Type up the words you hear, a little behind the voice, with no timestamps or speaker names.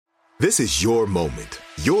This is your moment,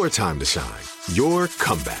 your time to shine, your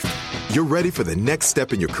comeback. You're ready for the next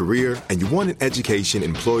step in your career, and you want an education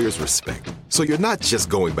employers respect. So you're not just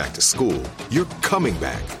going back to school, you're coming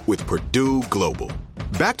back with Purdue Global.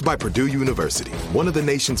 Backed by Purdue University, one of the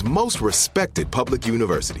nation's most respected public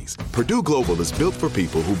universities, Purdue Global is built for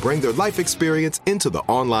people who bring their life experience into the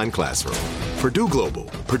online classroom. Purdue Global,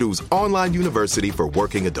 Purdue's online university for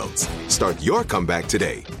working adults. Start your comeback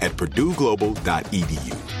today at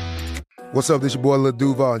purdueglobal.edu. What's up, this your boy Lil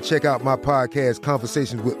Duval, and check out my podcast,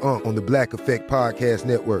 Conversations with Unc, on the Black Effect Podcast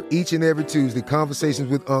Network. Each and every Tuesday, Conversations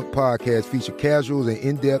with Unc podcast feature casual and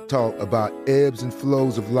in-depth talk about ebbs and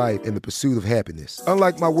flows of life and the pursuit of happiness.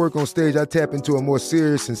 Unlike my work on stage, I tap into a more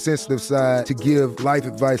serious and sensitive side to give life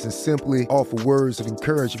advice and simply offer words of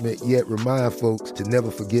encouragement, yet remind folks to never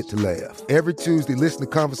forget to laugh. Every Tuesday, listen to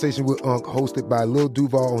Conversation with Unc, hosted by Lil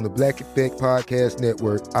Duval on the Black Effect Podcast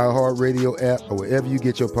Network, iHeartRadio app, or wherever you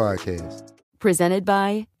get your podcasts. Presented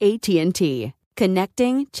by AT&T.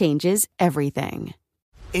 Connecting changes everything.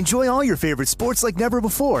 Enjoy all your favorite sports like never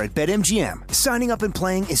before at BetMGM. Signing up and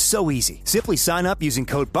playing is so easy. Simply sign up using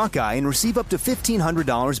code Buckeye and receive up to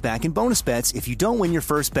 $1,500 back in bonus bets if you don't win your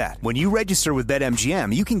first bet. When you register with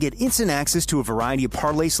BetMGM, you can get instant access to a variety of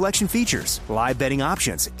parlay selection features, live betting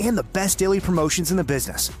options, and the best daily promotions in the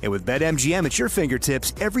business. And with BetMGM at your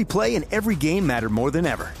fingertips, every play and every game matter more than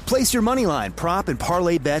ever. Place your moneyline, prop, and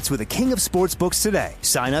parlay bets with the king of sportsbooks today.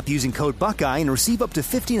 Sign up using code Buckeye and receive up to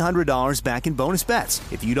 $1,500 back in bonus bets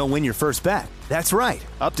if you don't win your first bet. That's right,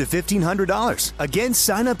 up to $1,500. Again,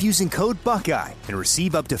 sign up using code Buckeye and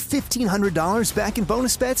receive up to $1,500 back in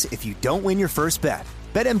bonus bets if you don't win your first bet.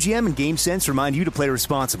 BetMGM and GameSense remind you to play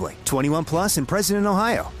responsibly. 21 plus and present in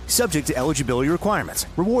Ohio. Subject to eligibility requirements.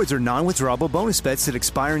 Rewards are non-withdrawable bonus bets that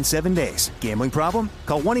expire in 7 days. Gambling problem?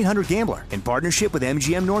 Call 1-800-GAMBLER in partnership with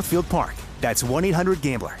MGM Northfield Park. That's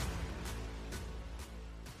 1-800-GAMBLER.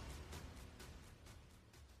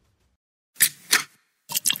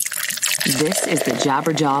 This is the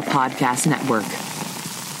Jabberjaw Podcast Network.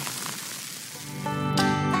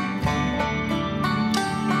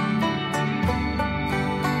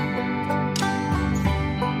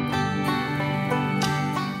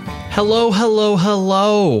 Hello, hello,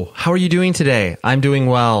 hello. How are you doing today? I'm doing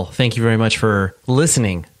well. Thank you very much for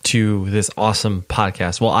listening to this awesome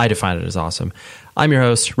podcast. Well, I define it as awesome. I'm your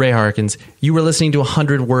host, Ray Harkins. You were listening to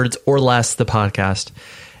 100 Words or Less, the podcast.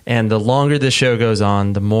 And the longer this show goes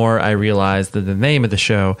on, the more I realize that the name of the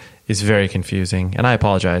show is very confusing. And I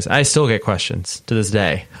apologize. I still get questions to this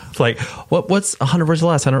day. Like, what's 100 words or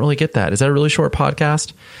less? I don't really get that. Is that a really short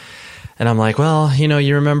podcast? And I'm like, well,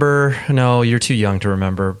 you remember? No, you're too young to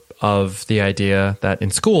remember of the idea that in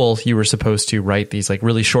school, you were supposed to write these like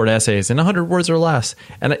really short essays in 100 words or less.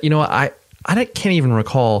 And I can't even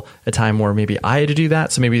recall a time where maybe I had to do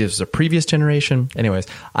that. So maybe this was a previous generation. Anyways,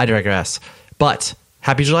 I digress. But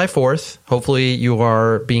happy July 4th. Hopefully you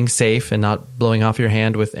are being safe and not blowing off your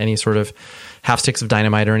hand with any sort of half sticks of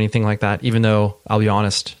dynamite or anything like that. Even though, I'll be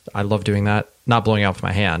honest, I love doing that. Not blowing off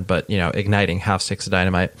my hand, but, igniting half sticks of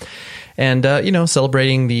dynamite. And,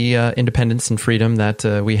 celebrating the independence and freedom that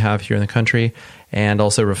we have here in the country, and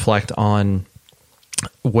also reflect on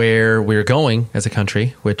where we're going as a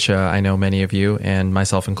country, which I know many of you, and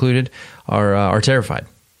myself included, are terrified.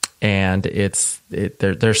 And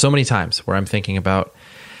there's so many times where I'm thinking about,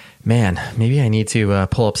 man, maybe I need to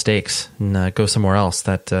pull up stakes and go somewhere else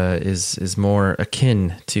that is more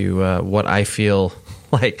akin to what I feel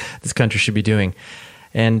like this country should be doing.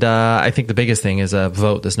 And I think the biggest thing is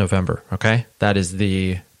vote this November. Okay, that is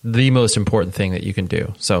the most important thing that you can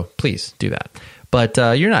do. So please do that. But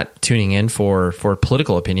you're not tuning in for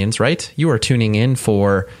political opinions, right? You are tuning in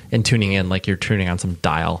like you're tuning on some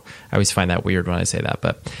dial. I always find that weird when I say that,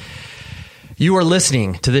 but you are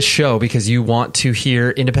listening to this show because you want to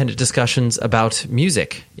hear independent discussions about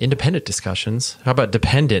music. Independent discussions? How about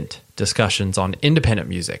dependent discussions on independent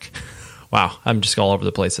music? Wow, I'm just all over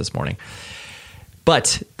the place this morning.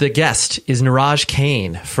 But the guest is Niraj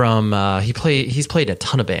Kane from, he's played a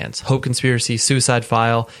ton of bands. Hope Conspiracy, Suicide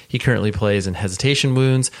File. He currently plays in Hesitation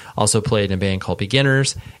Wounds. Also played in a band called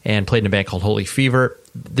Beginners and played in a band called Holy Fever.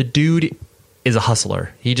 The dude is a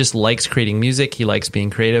hustler. He just likes creating music. He likes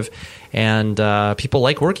being creative, and people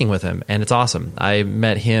like working with him, and it's awesome. I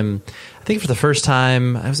met him, I think for the first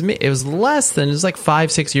time, it was like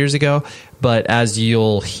 5-6 years ago, but as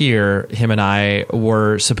you'll hear, him and I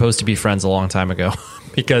were supposed to be friends a long time ago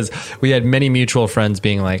because we had many mutual friends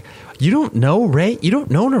being like, you don't know Ray? You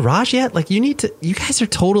don't know Niraj yet? Like, you guys are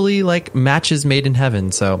totally like matches made in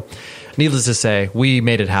heaven. So needless to say, we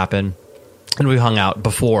made it happen. And we hung out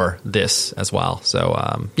before this as well.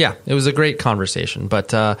 So, yeah, it was a great conversation.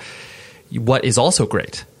 But what is also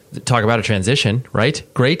great, talk about a transition, right?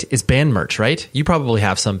 Great is band merch, right? You probably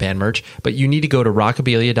have some band merch, but you need to go to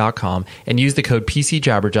rockabilia.com and use the code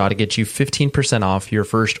PCJabberjaw to get you 15% off your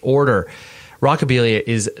first order. Rockabilia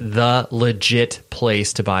is the legit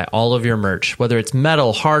place to buy all of your merch, whether it's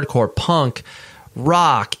metal, hardcore, punk,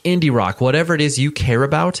 rock, indie rock, whatever it is you care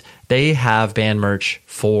about, they have band merch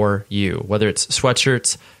for you. Whether it's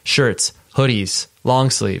sweatshirts, shirts, hoodies, long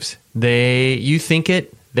sleeves, you think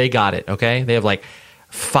it, they got it, okay? They have like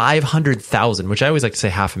 500,000, which I always like to say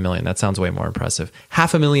 500,000. That sounds way more impressive.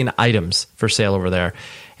 500,000 items for sale over there.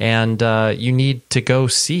 And you need to go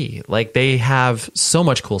see. Like, they have so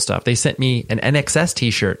much cool stuff. They sent me an NXS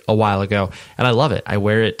t-shirt a while ago, and I love it. I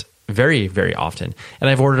wear it very, very often. And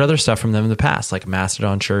I've ordered other stuff from them in the past, like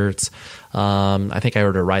Mastodon shirts. I think I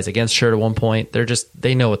ordered a Rise Against shirt at one point.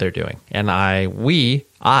 They know what they're doing. And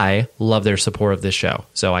I love their support of this show.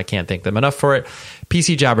 So I can't thank them enough for it.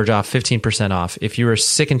 PC Jabberjaw, 15% off. If you are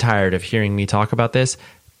sick and tired of hearing me talk about this,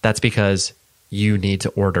 that's because you need to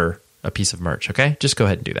order a piece of merch. Okay. Just go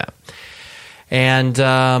ahead and do that. And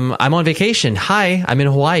I'm on vacation. Hi, I'm in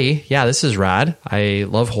Hawaii. Yeah, this is rad. I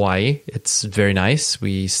love Hawaii. It's very nice.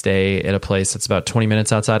 We stay at a place that's about 20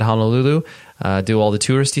 minutes outside Honolulu, do all the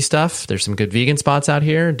touristy stuff. There's some good vegan spots out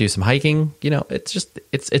here, do some hiking. You know,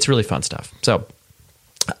 it's really fun stuff. So,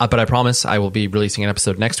 but I promise I will be releasing an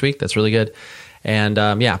episode next week. That's really good. And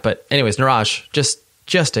yeah, but anyways, Niraj,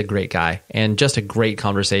 just a great guy and just a great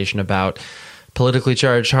conversation about politically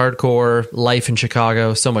charged hardcore, life in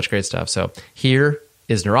Chicago, so much great stuff. So here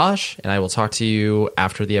is Niraj, and I will talk to you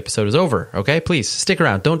after the episode is over. Okay, please stick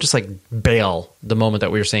around. Don't just like bail the moment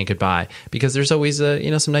that we were saying goodbye, because there's always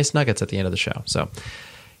some nice nuggets at the end of the show. So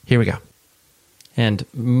here we go. And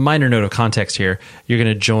minor note of context here: you're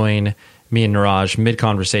going to join me and Niraj mid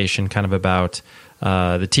conversation, kind of about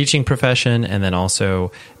the teaching profession, and then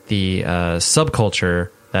also the subculture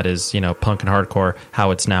that is, punk and hardcore,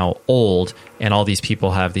 how it's now old, and all these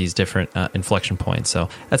people have these different inflection points. So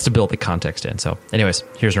that's to build the context in. So anyways,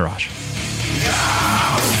 here's Niraj.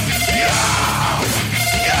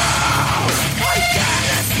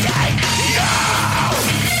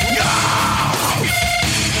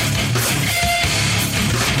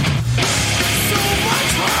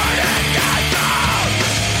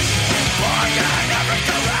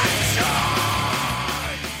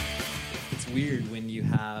 It's weird when you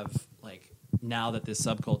have, like, now that this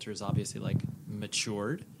subculture is obviously like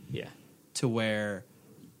matured, to where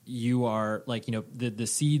you are like, the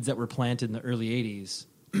seeds that were planted in the early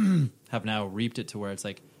 80s have now reaped it to where it's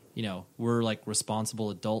like, we're like responsible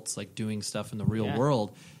adults, like doing stuff in the real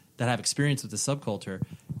world that have experience with the subculture,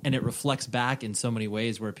 and it reflects back in so many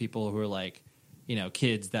ways where people who are like,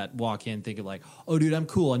 kids that walk in thinking like, oh dude, I'm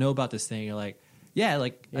cool, I know about this thing. You're like, yeah,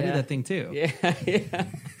 like I did that thing too. Yeah.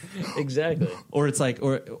 Exactly. Or it's like,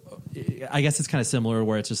 or I guess it's kind of similar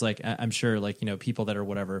where it's just like, I'm sure like, people that are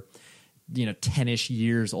whatever, 10-ish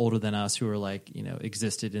years older than us who are like,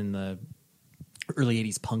 existed in the early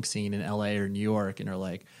 80s punk scene in LA or New York and are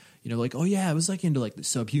like, like, oh yeah, I was like into like the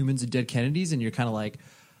Subhumans and Dead Kennedys. And you're kind of like,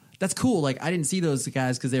 that's cool. Like I didn't see those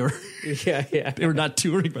guys because they were, they were not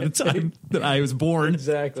touring by the time that I was born.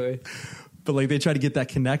 Exactly. But like they try to get that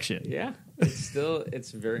connection. Yeah.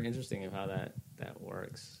 It's very interesting of how that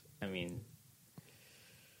works. I mean,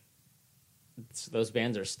 those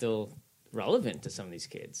bands are still relevant to some of these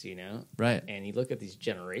kids, Right. And you look at these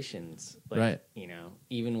generations, like, right.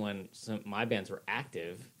 Even when my bands were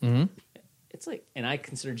active, it's like, and I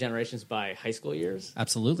consider generations by high school years.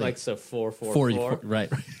 Absolutely. Like, so four.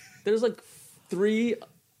 Right. There's like 3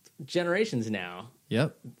 generations now.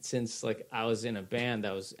 Yep. Since like I was in a band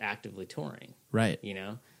that was actively touring. Right.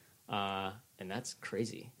 And that's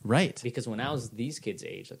crazy. Right. Because when I was these kids'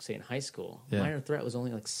 age, like say in high school, Minor Threat was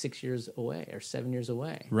only like 6 years away or 7 years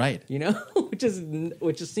away. Right. Which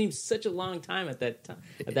just seems such a long time at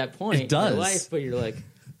that point it does. in your life. But you're like,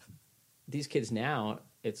 these kids now,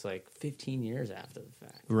 it's like 15 years after the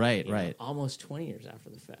fact. Right, right. Almost 20 years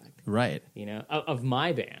after the fact. Right. Of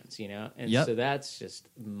my bands, and so that's just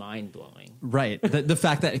mind-blowing. Right. The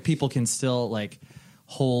fact that people can still like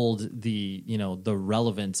hold the the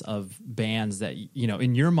relevance of bands that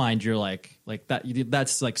in your mind you're like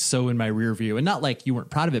that's like so in my rear view, and not like you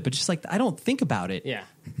weren't proud of it, but just like I don't think about it. Yeah.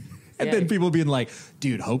 And then people being like,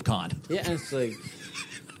 dude, HopeCon. Yeah, and it's like,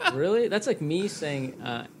 really? That's like me saying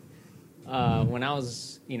when I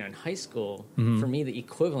was in high school, for me the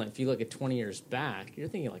equivalent, if you look at 20 years back, you're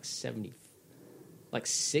thinking like 70 like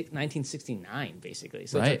 1969, basically.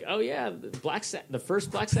 So it's like, oh yeah, the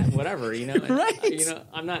first Black Sabbath, whatever, you know. And, right. You know,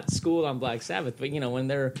 I'm not schooled on Black Sabbath, but you know, when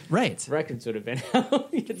their records would have been out,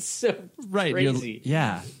 it's so crazy.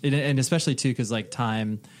 And especially too, because like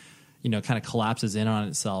time, you know, kind of collapses in on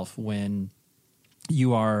itself when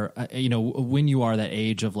you are, you know, when you are that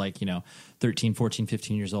age of like, you know, 13, 14,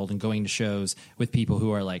 15 years old and going to shows with people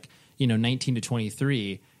who are like, you know, 19 to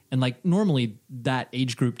 23. And like normally that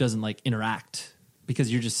age group doesn't like interact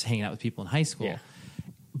because you're just hanging out with people in high school. Yeah.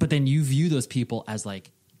 But then you view those people as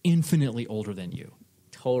like infinitely older than you.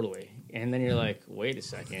 Totally. And then you're like, wait a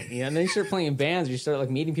second. You know, and then you start playing in bands, you start like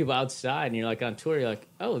meeting people outside and you're like on tour, you're like,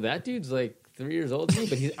 oh, that dude's like 3 years older than me,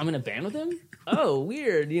 but I'm in a band with him? Oh,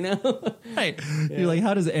 weird, you know? Right. Yeah. You're like,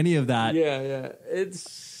 how does any of that? Yeah.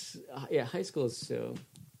 It's, high school is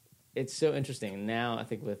it's so interesting. Now, I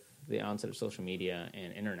think with the onset of social media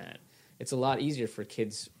and internet, it's a lot easier for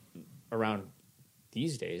kids around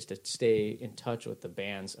these days to stay in touch with the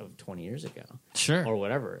bands of 20 years ago. Sure. Or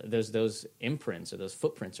whatever. Those imprints or those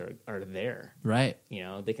footprints are there. Right. You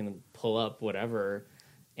know, they can pull up whatever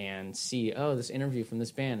and see, oh, this interview from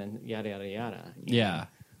this band and yada, yada, yada. Yeah.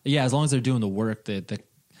 Yeah, as long as they're doing the work, the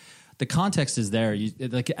context is there.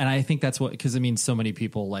 And I think that's what, because I mean, so many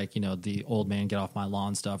people like, you know, the old man get off my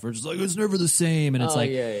lawn stuff are just like, it's never the same. And it's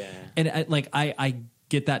and I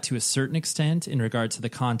get that to a certain extent in regards to the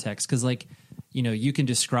context. Cause like, you know, you can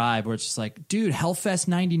describe where it's just like, dude, Hellfest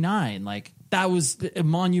 99, like that was a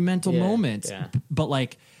monumental moment. Yeah. But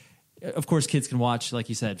like, of course kids can watch, like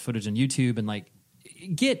you said, footage on YouTube and like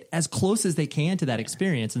get as close as they can to that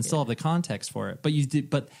experience and still have the context for it.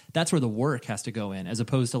 But that's where the work has to go in, as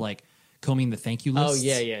opposed to like combing the thank you lists. Oh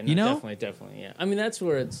yeah. No, you know? Definitely. Yeah. I mean, that's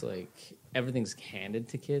where it's like everything's handed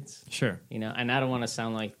to kids. Sure. You know, and I don't want to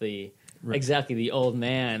sound like exactly the old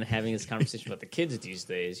man having this conversation about the kids these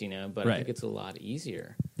days, you know, but I think it's a lot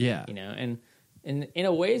easier. Yeah. You know, and in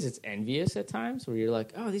a ways it's envious at times where you're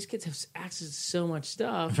like, oh, these kids have access to so much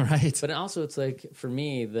stuff. Right. But also it's like, for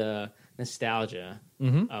me, the nostalgia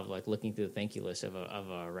of like looking through the thank you list of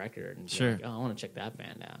a record and being like, oh, I want to check that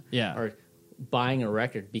band out. Yeah. Or buying a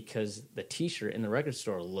record because the t-shirt in the record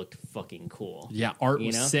store looked fucking cool. Yeah, art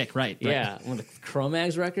was sick, right. Yeah, when the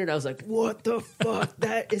Cro-Mags record, I was like, what the fuck?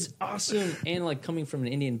 That is awesome. And like coming from an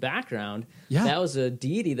Indian background, that was a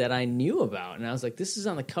deity that I knew about. And I was like, this is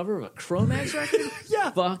on the cover of a Cro-Mags record?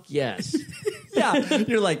 Yeah. Fuck yes. Yeah,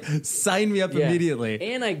 you're like, sign me up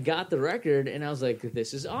immediately. And I got the record and I was like,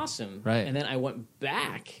 this is awesome. Right. And then I went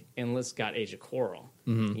back and got Age of Coral,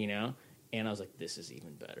 you know? And I was like, this is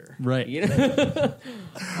even better. Right. You know?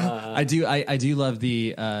 I do love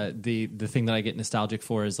the thing that I get nostalgic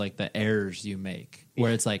for is like the errors you make,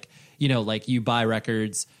 where it's like, you know, like you buy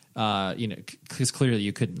records, you know, because clearly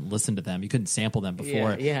you couldn't listen to them. You couldn't sample them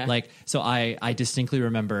before. Yeah. Like, so I distinctly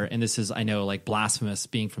remember, and this is, I know, like blasphemous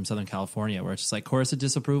being from Southern California, where it's just like chorus of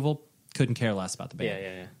disapproval. Couldn't care less about the band.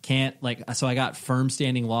 Yeah. Can't, like, so I got firm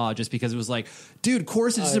standing law just because it was like, dude,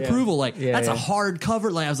 chorus of disapproval. Like, that's a hard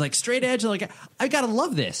cover. Like, I was like, straight edge. Like, I gotta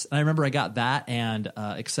love this. And I remember I got that and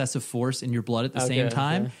Excessive Force in Your Blood at the same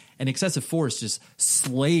time. Okay. And Excessive Force just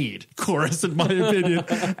slayed chorus, in my opinion.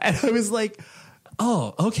 And I was like,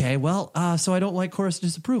 oh, okay, well, so I don't like chorus of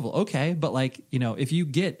disapproval. Okay, but like, you know, if you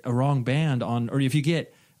get a wrong band on, or if you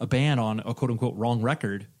get a band on a quote unquote wrong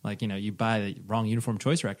record, like, you know, you buy the wrong Uniform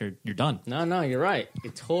Choice record, you're done. No, you're right.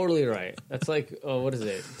 You're totally right. That's like, what is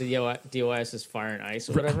it? DOIS's Fire and Ice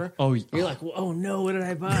or whatever. Oh, you're like, oh no, what did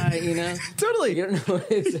I buy? You know, totally. You don't know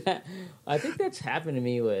what is that. I think that happened to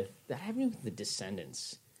me with the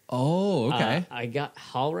Descendants. Oh, okay. I got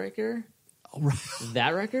Hallraker. Oh, right.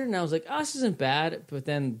 That record, and I was like, oh, this isn't bad. But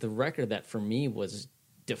then the record that for me was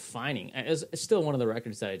defining, it's still one of the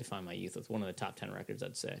records that I define my youth with, one of the top 10 records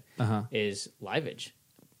I'd say, is Live Age.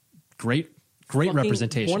 Great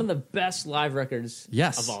representation. One of the best live records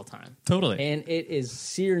of all time. Totally. And it is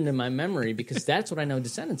seared into my memory because that's what I know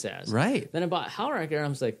Descendants as. Right. Then I bought Hellraker and I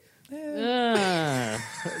was like,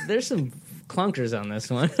 there's some clunkers on this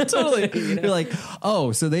one. Totally. You know? You're like,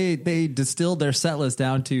 oh, so they distilled their set list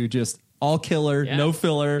down to just all killer, no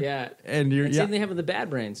filler. Yeah. And you're same thing happened with the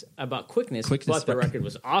Bad Brains about Quickness, but the record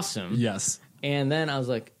was awesome. Yes. And then I was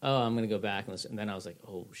like, oh, I'm going to go back and listen. And then I was like,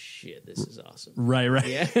 oh, shit, this is awesome. Right.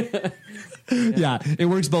 Yeah. Yeah, it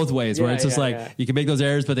works both ways, where it's just like, you can make those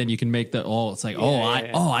errors, but then you can make it's like,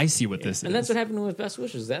 I see what this is. And that's what happened with Best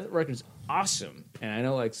Wishes. That record's awesome. And I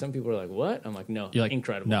know, like, some people are like, what? I'm like, no, you're like,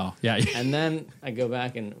 incredible. No, yeah. And then I go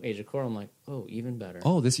back and Age of Coral, I'm like, oh, even better.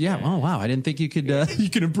 Oh, this, oh, wow, I didn't think you could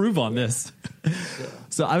you could improve on this.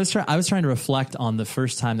 So I was trying to reflect on the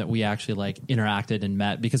first time that we actually like interacted and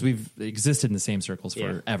met, because we've existed in the same circles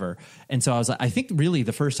forever. And so I was like, I think really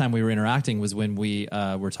the first time we were interacting was when we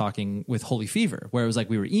were talking with Holy Fever, where it was like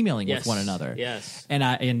we were emailing with one another. Yes.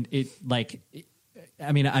 And it like,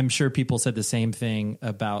 I mean, I'm sure people said the same thing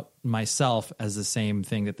about myself as the same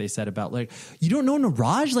thing that they said about, like, you don't know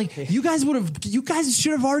Niraj? Like, you guys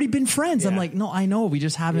should have already been friends. I'm like, no, I know. We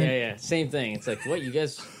just haven't. Yeah. Same thing. It's like, what, you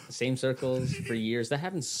guys, same circles for years. That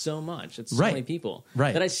happens so much. It's so many people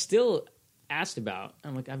that I still asked about.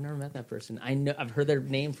 I'm like, I've never met that person. I know, I've heard their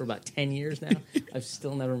name for about 10 years now. I've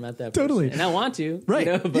still never met that person. Totally. And I want to. Right.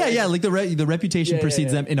 You know, but, like the reputation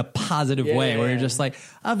precedes them in a positive way, where you're just like,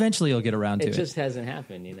 eventually you'll get around to it. It just hasn't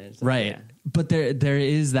happened, you know. It's like, right. But there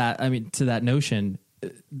is that, I mean, to that notion,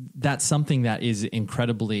 that's something that is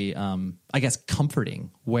incredibly, I guess,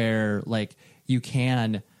 comforting, where like you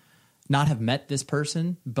can not have met this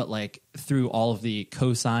person, but like through all of the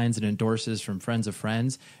cosigns and endorses from friends of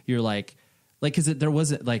friends, you're like, because there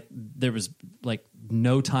was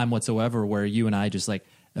no time whatsoever where you and I just like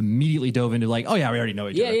immediately dove into like, oh yeah, we already know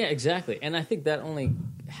each other. Yeah, exactly. And I think that only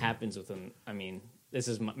happens within, I mean, this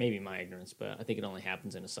is maybe my ignorance, but I think it only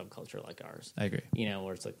happens in a subculture like ours. I agree. You know,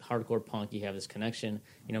 where it's like hardcore punk, you have this connection.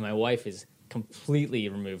 You know, my wife is completely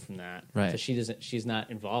removed from that. Right. So she's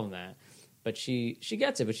not involved in that. But she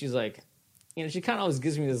gets it, but she's like, you know, she kind of always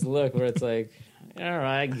gives me this look where it's like, all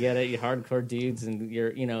right, I get it, you hardcore dudes, and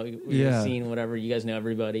you're, you know, you're seeing whatever, you guys know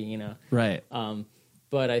everybody, you know. Right.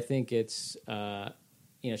 But I think it's,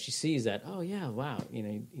 you know, she sees that, oh yeah, wow, you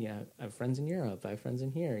know, yeah, I have friends in Europe, I have friends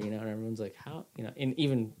in here, you know, and everyone's like, how, you know, and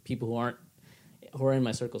even people who are in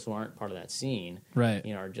my circles who aren't part of that scene, right,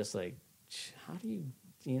 you know, are just like, how do you,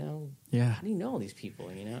 you know, yeah, how do you know all these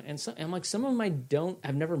people, you know? And so I'm like, some of them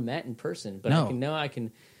I've never met in person, but I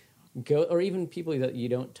can go, or even people that you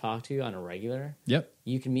don't talk to on a regular. Yep.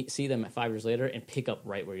 You can see them 5 years later and pick up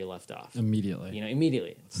right where you left off immediately. You know,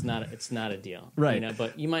 immediately. It's not a deal, right? You know,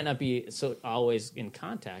 but you might not be so always in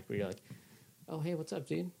contact where you're like, oh hey, what's up,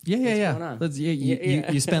 dude? Yeah, what's yeah. Going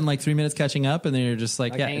on? You spend like 3 minutes catching up, and then you're just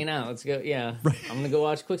like, hanging out. Let's go. Yeah, right. I'm gonna go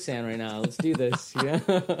watch Quicksand right now. Let's do this. Yeah.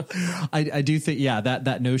 I do think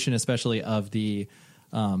that notion, especially of the,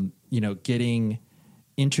 you know, getting.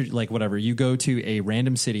 Like whatever, you go to a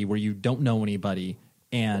random city where you don't know anybody,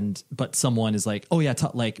 but someone is like, oh yeah,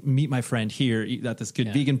 like meet my friend here at this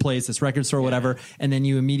good vegan place, this record store, whatever, and then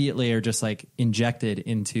you immediately are just like injected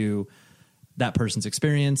into that person's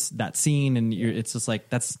experience, that scene, and it's just like,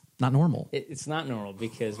 that's not normal. It's not normal,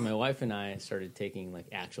 because my wife and I started taking like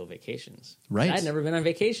actual vacations. Right. I'd never been on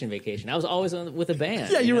vacation. I was always with a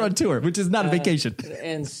band. Yeah, you were on tour, which is not a vacation.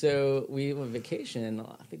 And so we went on vacation, and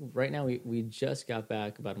I think right now we just got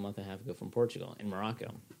back about a month and a half ago from Portugal and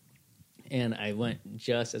Morocco. And I went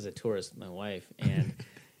just as a tourist with my wife, and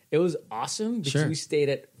it was awesome because we stayed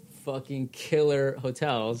at fucking killer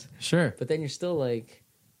hotels. Sure. But then you're still like,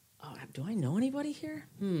 oh, do I know anybody here?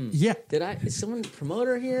 Yeah. Is someone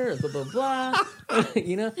promoter here? Blah, blah, blah.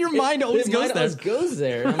 You know? Your mind always goes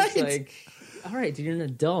there. And I'm just like, all right, dude, you're an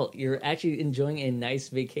adult. You're actually enjoying a nice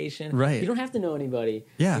vacation. Right. You don't have to know anybody.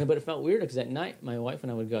 Yeah. You know, but it felt weird because at night, my wife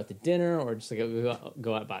and I would go out to dinner, or just like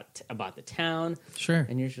go out about the town. Sure.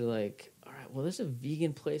 And you're just like, all right, well, there's a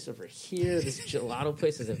vegan place over here. This gelato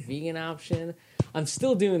place is a vegan option. I'm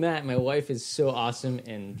still doing that. My wife is so awesome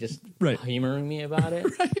and just humoring me about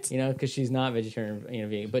it, you know, because she's not vegetarian, you know,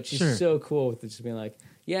 vegan, but she's so cool with just being like,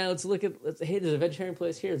 yeah, hey, there's a vegetarian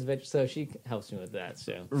place here. So she helps me with that.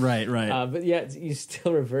 So right. But yeah, you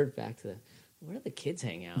still revert back to where do the kids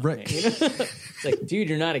hang out? Right. You know? It's like, dude,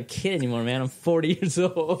 you're not a kid anymore, man. I'm 40 years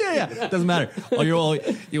old. Yeah. Doesn't matter.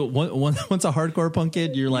 Once a hardcore punk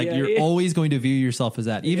kid, you're like, you're always going to view yourself as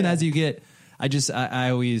that. Even as you get, I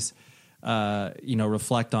always, you know,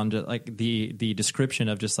 reflect on just like the description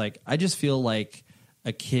of just like, I just feel like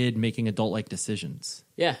a kid making adult like decisions.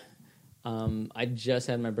 Yeah. I just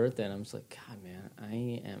had my birthday, and I'm just like, God, man,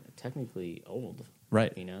 I am technically old.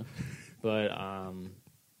 Right. You know, but,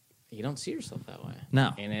 you don't see yourself that way.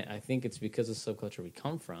 No. And I think it's because of the subculture we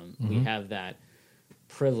come from. Mm-hmm. We have that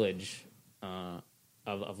privilege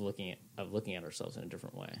of looking at ourselves in a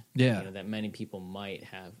different way. Yeah. You know, that many people might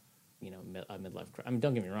have, you know, a midlife crisis. I mean,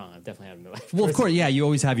 don't get me wrong, I've definitely had a midlife crisis. Well, of course, yeah, you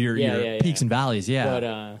always have your peaks and valleys,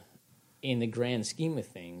 But in the grand scheme of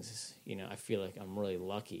things, you know, I feel like I'm really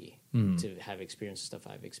lucky to have experienced stuff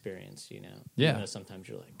I've experienced, you know. Yeah. Even though sometimes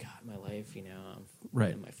you're like, God, my life, you know, I'm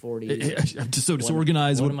in my 40s. I'm just so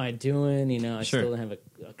disorganized. What am I doing? You know, I still don't have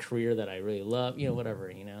a career that I really love, you know,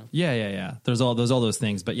 whatever, you know. Yeah. There's all those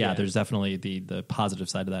things, but there's definitely the positive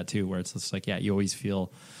side of that too, where it's just like, you always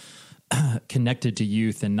feel connected to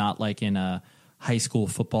youth, and not like in a high school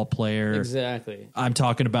football player. Exactly. I'm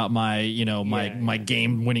talking about my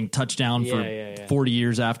game winning touchdown for 40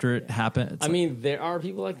 years after it happened. I mean, there are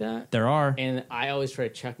people like that. There are. And I always try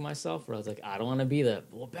to check myself where I was like, I don't want to be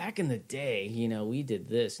back in the day, we did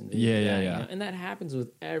this and did that. And that happens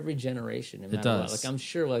with every generation. No matter it does. What. Like, I'm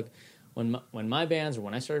sure when my bands or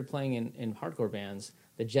when I started playing in hardcore bands,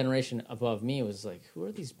 the generation above me was like, who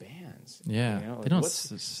are these bands? Yeah. Like, they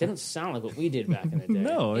don't sound like what we did back in the day.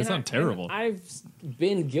 No, they sound terrible. I've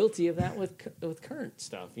been guilty of that with current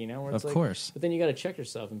stuff, where it's of course. But then you got to check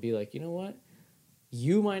yourself and be like, you know what?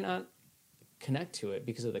 You might not connect to it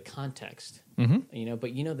because of the context, but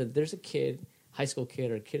that there's a kid, high school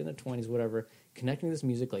kid or a kid in their 20s, whatever, connecting to this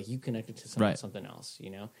music like you connected to something else,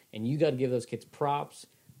 and you got to give those kids props,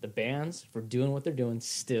 the bands for doing what they're doing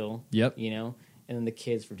still, and then the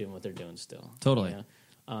kids for doing what they're doing still. Totally.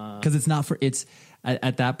 Because it's not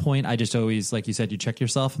at that point, I just always, like you said, you check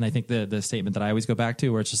yourself. And I think the statement that I always go back to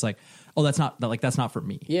where it's just like, oh, that's not for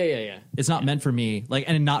me. Yeah. It's not meant for me. Like,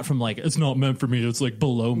 and not from like, it's not meant for me. It's like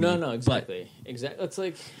below me. No, exactly. Exactly. It's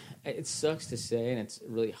like, it sucks to say, and it's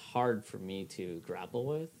really hard for me to grapple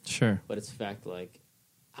with. Sure. But it's the fact, like,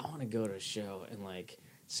 I want to go to a show and like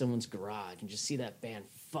someone's garage and just see that band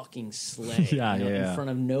fucking slay. In front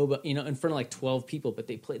of nobody, in front of like 12 people, but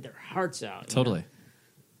they played their hearts out. Totally.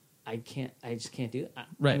 I just can't do that.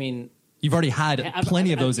 Right. I mean, you've already had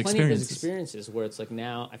plenty of those experiences where it's like,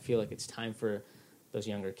 now I feel like it's time for those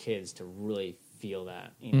younger kids to really feel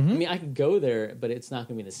that. I mean, I could go there, but it's not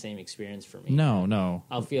going to be the same experience for me. No.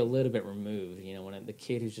 I'll feel a little bit removed, when the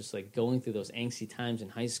kid who's just like going through those angsty times in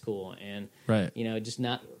high school and, just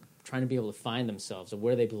not trying to be able to find themselves or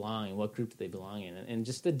where they belong and what group do they belong in, and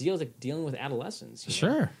just the dealing with adolescence.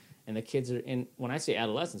 Sure. And the kids are in. When I say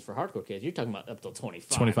adolescence for hardcore kids, you're talking about up till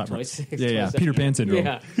 25, 26, right. Yeah. Peter Pan syndrome.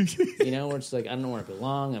 Yeah. We're just like, I don't know where I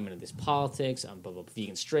belong. I'm into this politics. I'm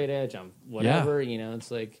vegan straight edge. I'm whatever.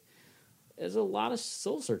 It's like there's a lot of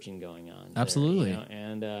soul searching going on. Absolutely. There,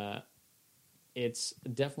 and it's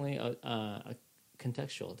definitely a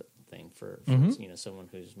contextual thing for someone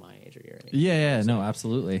who's my age or your age. Yeah. No,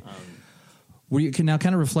 absolutely. Were you now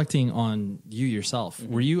kind of reflecting on you yourself?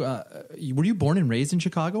 Were you born and raised in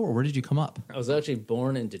Chicago, or where did you come up? I was actually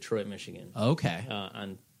born in Detroit, Michigan. Okay.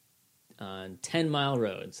 On 10 Mile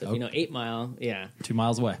Road. So, 8 Mile, 2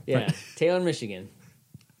 miles away. Yeah, Taylor, Michigan.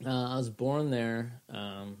 I was born there.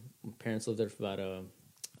 My parents lived there for about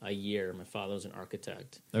a year. My father was an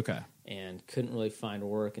architect. Okay. And couldn't really find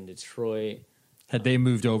work in Detroit. Had they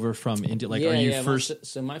moved over from India? Like, are you first?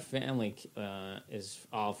 So my family is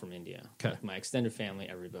all from India. Okay. Like my extended family,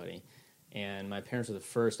 everybody. And my parents were the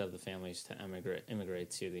first of the families to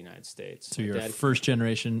immigrate to the United States. So you're a first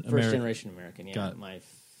generation American? First generation American, yeah. Got it. My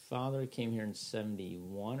father came here in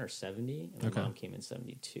 71 or 70, and my mom came in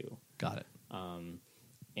 72. Got it.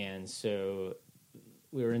 And so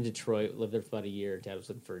we were in Detroit, lived there for about a year. Dad was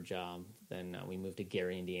looking for a job. Then we moved to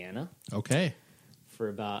Gary, Indiana. Okay. For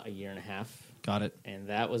about a year and a half. Got it. And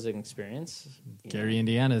that was an experience. Gary,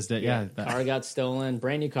 Indiana is that, Car got stolen,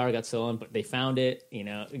 brand new car got stolen, but they found it,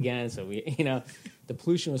 again. So we, the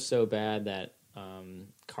pollution was so bad that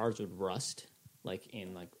cars would rust like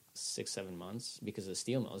in 6-7 months because of the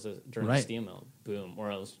steel mill. It was during the steel mill boom,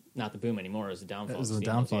 or it was not the boom anymore. It was the downfall. It was the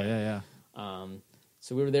downfall, yeah.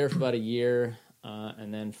 So we were there for about a year.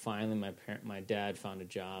 And then finally, my dad found a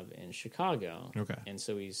job in Chicago. Okay. And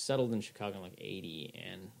so he settled in Chicago in 80,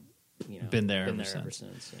 and been there ever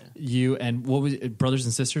since. Yeah. You and what was it, brothers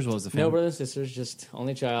and sisters? What was the family? No brothers and sisters, just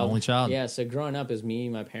only child. Only child. Yeah. So growing up, as me,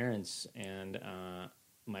 my parents, and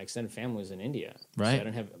my extended family was in India. Right. So I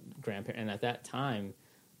didn't have grandparents, and at that time,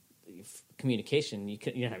 communication you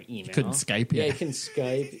didn't have email. You couldn't Skype. Yeah, you couldn't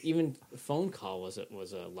Skype. Even a phone call was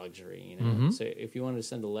a luxury. So if you wanted to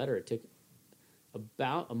send a letter, it took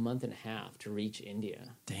about a month and a half to reach India.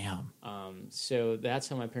 Damn. So that's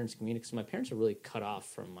how my parents communicated. So my parents were really cut off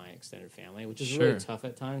from my extended family, which is really tough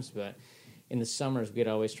at times. But in the summers, we'd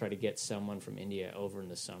always try to get someone from India over in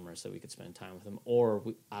the summer so we could spend time with them. Or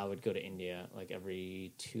I would go to India, like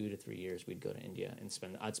every 2 to 3 years, we'd go to India and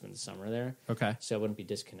I'd spend the summer there. Okay. So I wouldn't be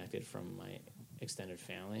disconnected from my extended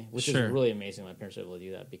family, which is really amazing. My parents were able to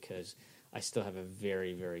do that because I still have a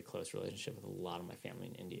very, very close relationship with a lot of my family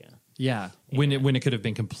in India. Yeah, when it could have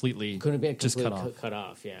been completely just cut off. Cut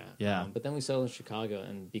off, yeah. Yeah. But then we settled in Chicago,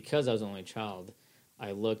 and because I was the only child,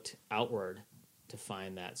 I looked outward to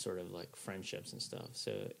find that sort of like friendships and stuff.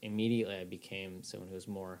 So immediately I became someone who was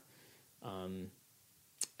more.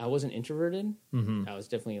 I wasn't introverted. Mm-hmm. I was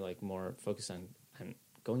definitely like more focused on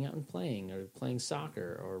going out and playing or playing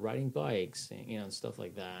soccer or riding bikes, and stuff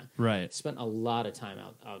like that. Right. Spent a lot of time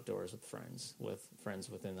outdoors with friends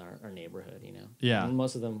within our neighborhood, Yeah. And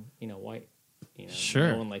most of them, white,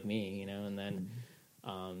 sure. no one like me, and then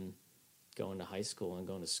going to high school and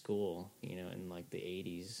going to school, in like the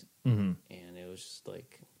 80s. Mm-hmm. And it was just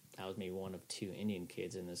like, I was maybe one of 2 Indian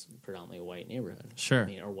kids in this predominantly white neighborhood. Sure.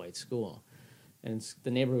 Or white school. And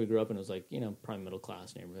the neighborhood we grew up in was like, probably middle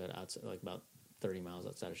class neighborhood outside, like about 30 miles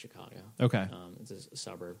outside of Chicago. Okay. It's a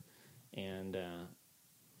suburb. And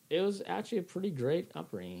it was actually a pretty great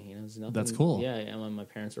upbringing. There's nothing, that's cool. Yeah, and my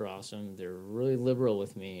parents are awesome. They're really liberal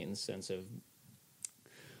with me in the sense of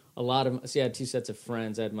I had 2 sets of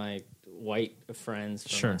friends. I had my white friends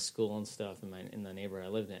from my school and stuff in the neighborhood I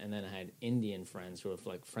lived in, and then I had Indian friends who were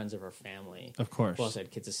like friends of our family. Of course. Who also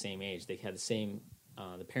had kids the same age. They had the same,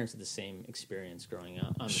 the parents had the same experience growing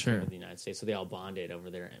up on the United States, so they all bonded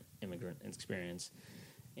over their immigrant experience.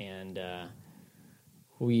 And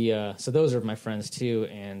so those are my friends too,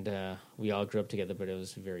 and we all grew up together, but it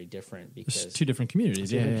was very different because it's 2 different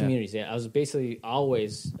communities. Communities. Yeah, I was basically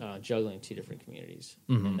always juggling 2 different communities,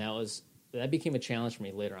 and that became a challenge for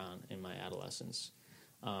me later on in my adolescence.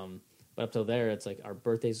 But up till there, it's like our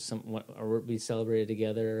birthdays we celebrated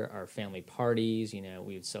together, our family parties.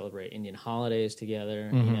 We would celebrate Indian holidays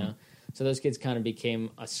together. So those kids kind of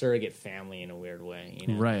became a surrogate family in a weird way.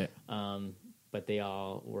 Right. But they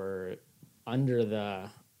all were under the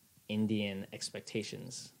Indian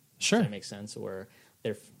expectations. Sure. Does that make sense? Where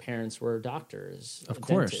their parents were doctors, of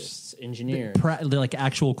course, dentists, engineers. They're like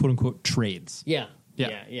actual quote unquote trades. Yeah.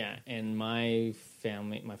 And my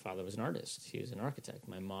family, my father was an artist. He was an architect.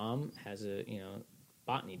 My mom has a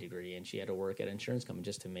botany degree, and she had to work at an insurance company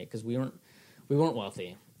just to make, because we weren't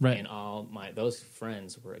wealthy. Right. And all those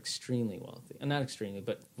friends were extremely wealthy, and not extremely,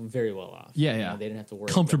 but very well off. Yeah. They didn't have to work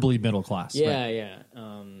comfortably middle class. Yeah, right. Yeah.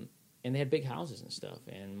 And they had big houses and stuff.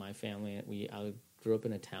 And my family, I grew up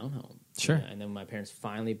in a townhome. Sure. And then my parents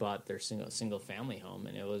finally bought their single family home,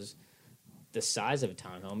 and it was the size of a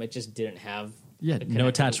townhome. It just didn't have no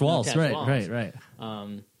attached walls. Right.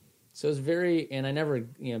 So it was very, and I never,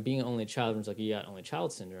 being an only child, everyone's like, you got only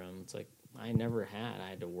child syndrome. It's like, I never had. I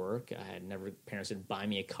had to work. Parents didn't buy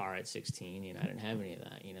me a car at 16. I didn't have any of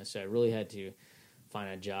that. So I really had to find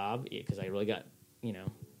a job, because I really got,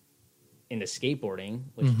 into skateboarding,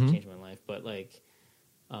 which changed my life. But I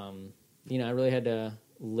really had to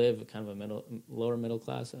live kind of a lower middle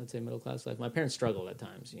class, I'd say middle class life. My parents struggled at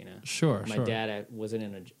times, Sure. My dad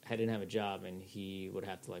didn't have a job, and he would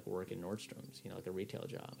have to work in Nordstrom's, like a retail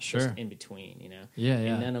job. Sure. Just in between, Yeah.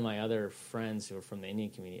 And none of my other friends who were from the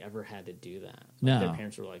Indian community ever had to do that. No. Their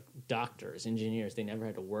parents were doctors, engineers. They never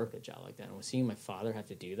had to work a job like that. And seeing my father have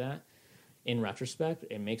to do that, in retrospect,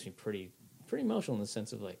 it makes me pretty emotional in the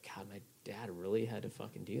sense of God, my dad really had to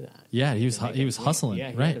fucking do that. Yeah, he was hustling.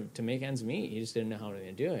 Yeah, right. To make ends meet. He just didn't know how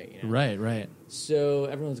to do it. Right. So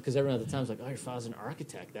everyone at the time was like, "Oh, your father's an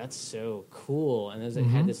architect. That's so cool." And it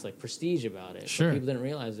had this prestige about it. Sure. But people didn't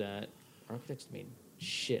realize that architects made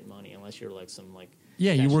shit money unless you're some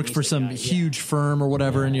you worked for some huge firm or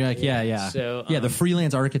whatever, and you're like, yeah. So the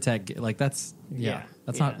freelance architect, that's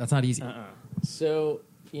not easy. So.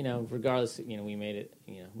 Regardless, we made it.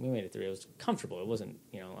 We made it through. It was comfortable. It wasn't.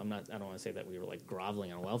 I don't want to say that we were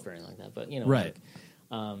groveling on welfare or anything like that. But right.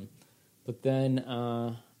 But then,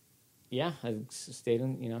 I stayed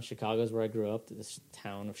in. Chicago's where I grew up. This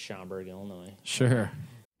town of Schaumburg, Illinois. Sure.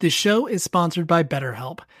 This show is sponsored by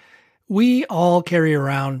BetterHelp. We all carry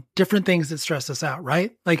around different things that stress us out,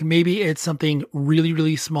 right? Maybe it's something really,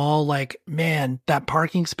 really small, man, that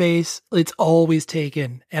parking space, it's always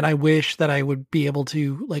taken. And I wish that I would be able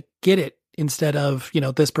to get it instead of,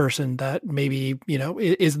 this person that maybe,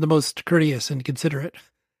 isn't the most courteous and considerate.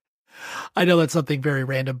 I know that's something very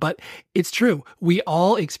random, but it's true. We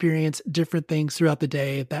all experience different things throughout the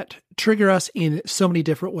day that trigger us in so many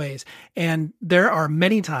different ways. And there are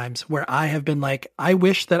many times where I have been I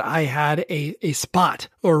wish that I had a spot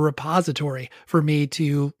or a repository for me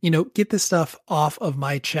to, get this stuff off of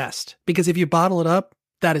my chest. Because if you bottle it up,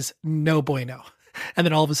 that is no bueno. And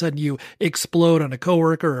then all of a sudden you explode on a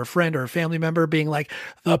coworker or a friend or a family member being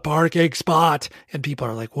the parking spot. And people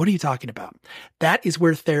are what are you talking about? That is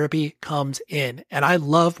where therapy comes in. And I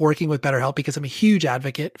love working with BetterHelp because I'm a huge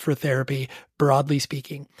advocate for therapy, broadly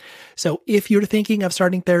speaking. So if you're thinking of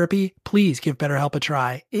starting therapy, please give BetterHelp a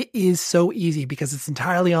try. It is so easy because it's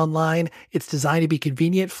entirely online. It's designed to be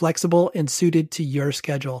convenient, flexible, and suited to your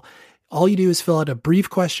schedule. All you do is fill out a brief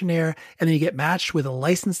questionnaire, and then you get matched with a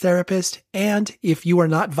licensed therapist. And if you are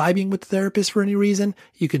not vibing with the therapist for any reason,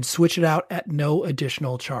 you can switch it out at no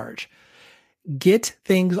additional charge. Get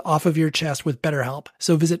things off of your chest with BetterHelp.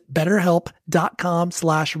 So visit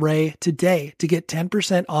betterhelp.com/Ray today to get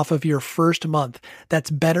 10% off of your first month.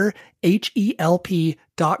 That's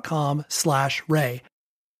betterhelp.com/Ray.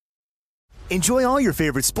 Enjoy all your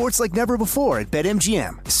favorite sports like never before at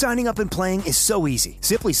BetMGM. Signing up and playing is so easy.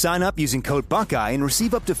 Simply sign up using code Buckeye and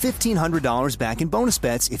receive up to $1,500 back in bonus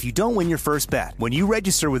bets if you don't win your first bet. When you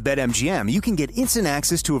register with BetMGM, you can get instant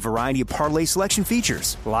access to a variety of parlay selection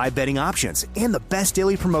features, live betting options, and the best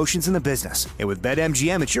daily promotions in the business. And with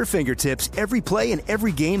BetMGM at your fingertips, every play and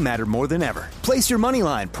every game matter more than ever. Place your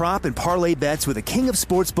moneyline, prop, and parlay bets with the king of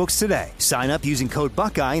sportsbooks today. Sign up using code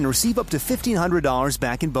Buckeye and receive up to $1,500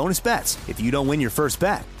 back in bonus bets if you don't win your first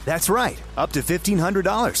bet. That's right, up to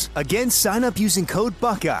 $1,500. Again, sign up using code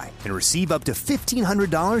Buckeye and receive up to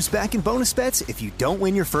 $1,500 back in bonus bets if you don't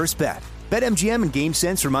win your first bet. BetMGM and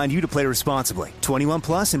GameSense remind you to play responsibly. 21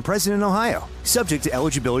 plus and present in Ohio. Subject to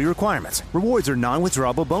eligibility requirements. Rewards are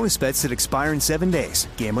non-withdrawable bonus bets that expire in 7 days.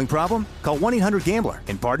 Gambling problem? Call 1-800-GAMBLER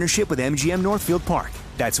in partnership with MGM Northfield Park.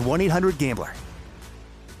 That's 1-800-GAMBLER.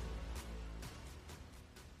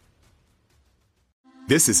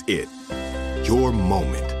 This is it. Your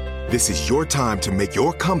moment. This is your time to make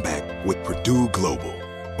your comeback with Purdue Global.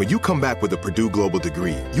 When you come back with a Purdue Global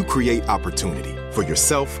degree, you create opportunity for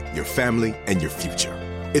yourself, your family, and your future.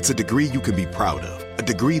 It's a degree you can be proud of, a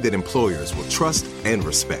degree that employers will trust and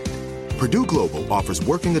respect. Purdue Global offers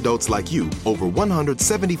working adults like you over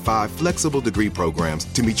 175 flexible degree programs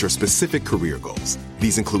to meet your specific career goals.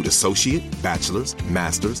 These include associate, bachelor's,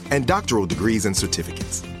 master's, and doctoral degrees and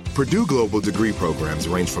certificates. Purdue Global degree programs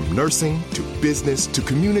range from nursing to business to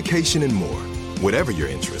communication and more. Whatever your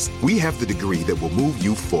interest, we have the degree that will move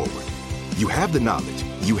you forward. You have the knowledge,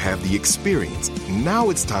 you have the experience. Now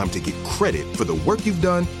it's time to get credit for the work you've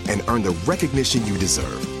done and earn the recognition you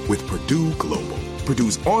deserve with Purdue Global,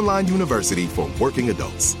 Purdue's online university for working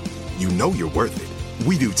adults. You know you're worth it.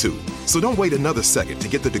 We do too. So don't wait another second to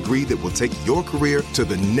get the degree that will take your career to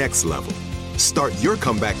the next level. Start your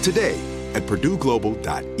comeback today at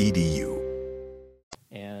purdueglobal.edu.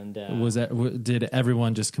 And did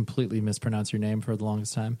everyone just completely mispronounce your name for the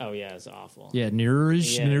longest time? Oh yeah, it's awful. Yeah,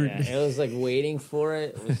 Niraj. Yeah. It was like waiting for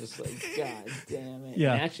it. It was just like, God damn it.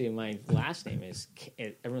 Yeah. And actually, my last name is,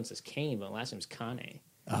 everyone says Kane, but my last name is Kane.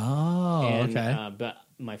 Oh, okay. But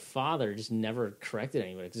my father just never corrected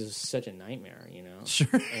anybody because it was such a nightmare, you know? Sure.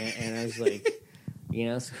 And I was like, you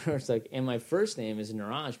know, so it's like, and my first name is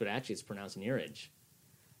Niraj, but actually it's pronounced Niraj.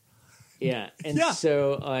 Yeah, and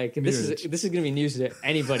so like this is going to be news to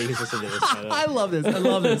anybody who's listening to this. I love this. I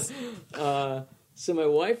love this. So my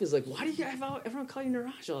wife is like, "Why do you have everyone call you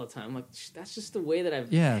Niraj all the time?" I'm like, "That's just the way that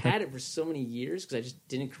I've had it for so many years because I just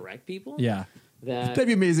didn't correct people." Yeah, that'd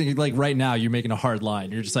be amazing. Like right now, you're making a hard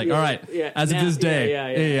line. You're just like, "All right, as of this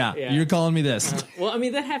day, you're calling me this." Well, I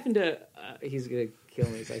mean, that happened to. He's going to kill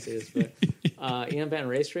me if I say this, but you know, Ben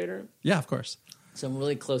Race Trader. Yeah, of course. So I'm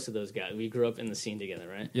really close to those guys. We grew up in the scene together,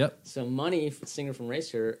 right? Yep. So Money, singer from Race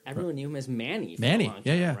Trader, everyone knew him as Manny. For Manny, a long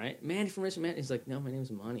time, yeah. Right? Manny from Race Trader. Manny. He's like, no, my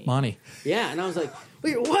name's Money. Money. Yeah, and I was like,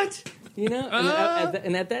 wait, what? You know?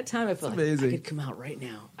 And at that time, I felt like I could come out right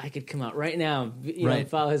now. You know,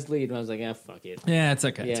 follow his lead. And I was like, fuck it. Yeah, it's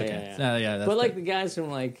okay. Yeah, it's okay. Yeah. But like the guys from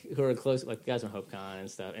who are close, like the guys from HopeCon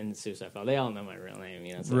and stuff, and Suicide File, they all know my real name.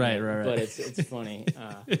 You know? So right. But it's funny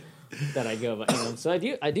that I go by. You know, so I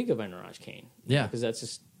do go by Niraj Kane. Yeah, because that's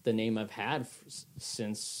just the name I've had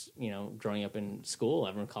since, you know, growing up in school.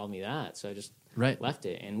 Everyone called me that, so I just left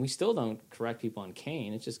it. And we still don't correct people on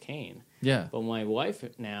Kane. It's just Kane. Yeah. But my wife,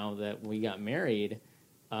 now that we got married,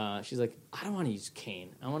 she's like, I don't want to use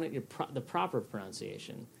Kane. I want the proper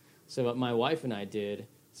pronunciation. So what my wife and I did,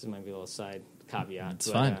 this might be a little side caveat. It's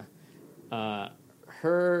fine.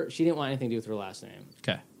 She didn't want anything to do with her last name.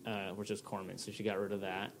 Okay. Which was Corman, so she got rid of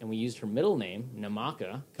that, and we used her middle name,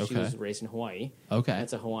 Namaka, because she was raised in Hawaii. Okay,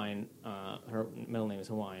 that's a Hawaiian. Her middle name is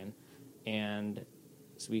Hawaiian, and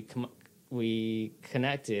so we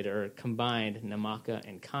connected or combined Namaka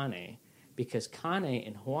and Kane because Kane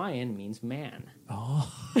in Hawaiian means man.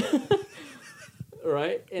 Oh,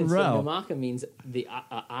 right, and so Namaka means the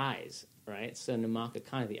eyes. Right, so Namaka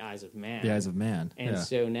Kane, the eyes of man. The eyes of man. And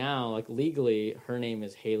so now, like legally, her name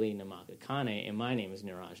is Haley Namaka Kane, and my name is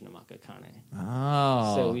Niraj Namaka Kane.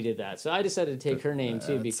 Oh, so we did that. So I decided to take her name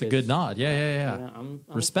too because it's a good nod. Yeah. You know, I'm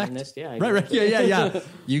respect. Feminist. Yeah, right. Yeah.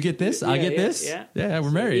 You get this, I get this. Yeah.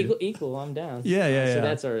 We're married. Equal. I'm down.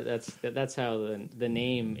 Yeah. So that's how the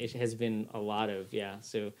name has been a lot of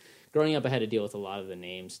So growing up, I had to deal with a lot of the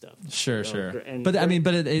name stuff. Sure. But I mean,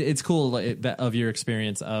 it's cool of your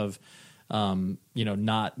experience of.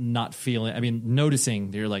 not feeling, I mean,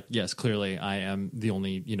 noticing that you're like, yes, clearly I am the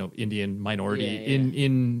only, Indian minority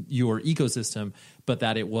in your ecosystem, but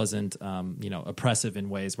that it wasn't, oppressive in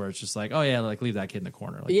ways where it's just like, oh yeah, like leave that kid in the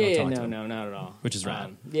corner. Like, no, not at all. Which is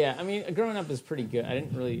rad. I mean, growing up was pretty good. I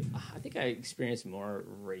think I experienced more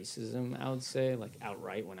racism, I would say, like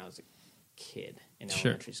outright when I was a kid in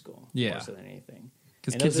elementary school. Yeah. More so than anything.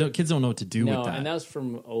 Because kids don't know what to do with that. And that was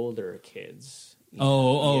from older kids.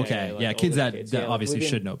 Okay. Like kids that kids. obviously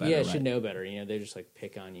should know better. Yeah, should know better. They just like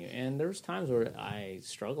pick on you. And there was times where I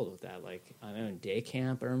struggled with that. Like I know in day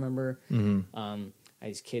camp, I remember I had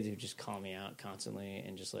these kids who just call me out constantly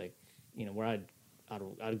and just like, where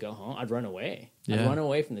I'd go home. I'd run away. Yeah. I'd run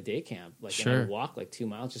away from the day camp. Like, and I'd walk like 2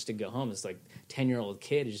 miles just to go home. It's like 10-year-old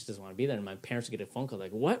kid who just doesn't want to be there. And my parents would get a phone call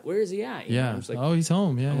like, "What? Where is he at?" I'm just like, "Oh, he's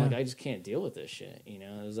home." Yeah. I'm like, I just can't deal with this shit.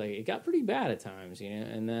 It was like it got pretty bad at times.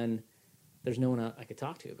 And then there's no one I could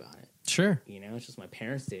talk to about it. Sure. It's just my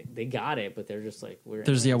parents. They got it, but they're just like,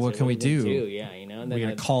 "What can we do?" Yeah, And then we're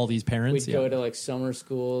gonna call these parents. We'd go to like summer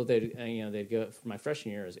school. They'd go for my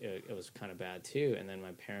freshman year. It was kind of bad too. And then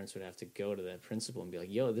my parents would have to go to the principal and be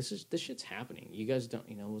like, "Yo, this shit's happening. You guys don't."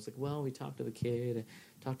 It was like, "Well, we talked to the kid,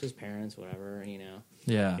 talked to his parents, whatever."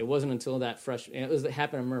 Yeah. It wasn't until that it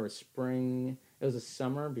happened. I remember spring. It was a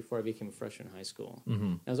summer before I became a freshman in high school.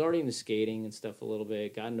 Mm-hmm. I was already into skating and stuff a little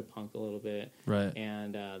bit. Got into punk a little bit. Right.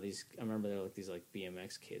 And I remember there were like these like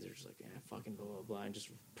BMX kids. They're just like, fucking blah blah blah, and just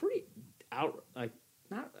pretty out like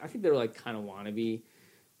not. I think they were like kind of wannabe,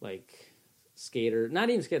 like skater. Not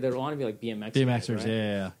even skater. They were wannabe like BMXers. BMXers, right?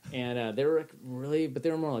 yeah. And they were like really, but they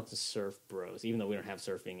were more like the surf bros. Even though we don't have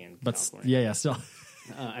surfing in California. Yeah, still.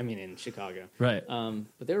 In Chicago. Right.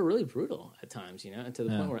 But they were really brutal at times, and to the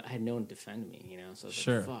point where I had no one to defend me, So I was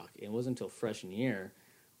like, fuck. It wasn't until freshman year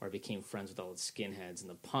where I became friends with all the skinheads and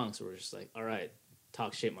the punks who were just like, all right,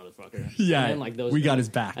 talk shit, motherfucker. Yeah. And then, like, we got his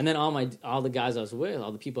back. And then all the guys I was with,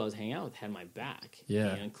 all the people I was hanging out with had my back.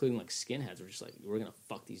 Yeah. Including like skinheads were just like, we're going to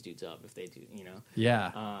fuck these dudes up if they do,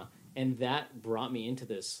 Yeah. And that brought me into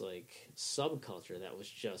this like subculture that was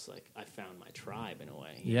just like I found my tribe in a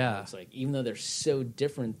way. It's like even though they're so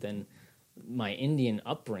different than my Indian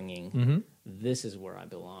upbringing, this is where I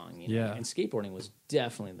belong. Yeah. And skateboarding was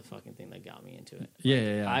definitely the fucking thing that got me into it.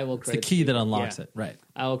 Yeah. I will credit it's the key that unlocks it. Right.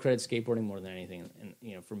 I will credit skateboarding more than anything,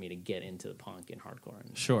 and for me to get into the punk and hardcore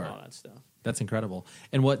and all that stuff. That's incredible.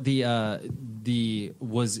 And what were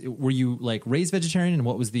you like raised vegetarian, and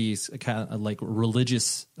what was the kind of like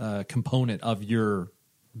religious component of you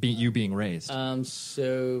being raised?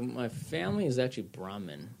 So my family is actually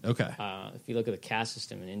Brahmin. Okay. If you look at the caste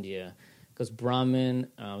system in India, because Brahmin,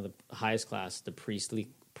 the highest class, the priests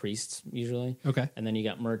usually. Okay. And then you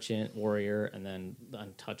got merchant, warrior, and then the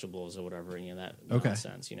untouchables or whatever, that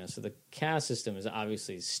nonsense, So the caste system is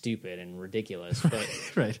obviously stupid and ridiculous, but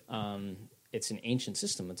right. It's an ancient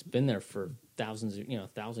system. It's been there for thousands,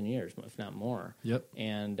 1,000 years, if not more. Yep.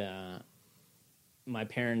 And my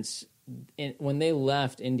parents, when they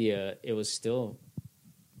left India, it was still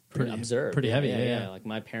pretty observed. Pretty heavy, yeah. Like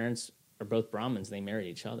my parents are both Brahmins. They married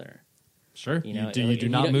each other. Sure. You do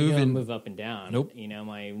not move and move up and down. Nope.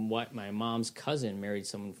 My mom's cousin married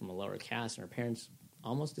someone from a lower caste, and her parents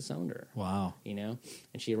almost disowned her. Wow. And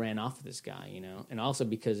she ran off with this guy, and also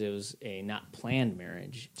because it was a not planned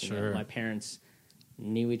marriage. Sure. My parents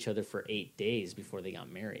knew each other for 8 days before they got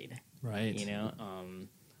married. Right.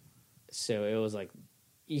 So it was like,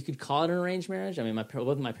 you could call it an arranged marriage. I mean, both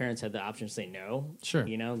of my parents had the option to say no. Sure.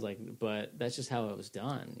 But that's just how it was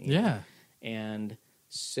done. Yeah. And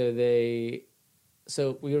so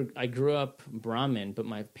I grew up Brahmin, but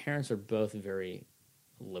my parents are both very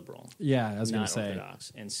liberal. Yeah, I was going to say.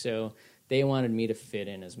 Orthodox. And so they wanted me to fit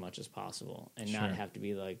in as much as possible and not have to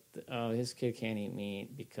be like, oh, his kid can't eat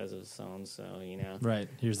meat because of so-and-so, Right.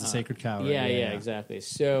 Here's the sacred cow. Right? Yeah, exactly.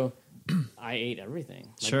 So I ate everything.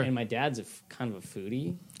 Sure. And my dad's kind of a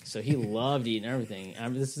foodie, so he loved eating everything.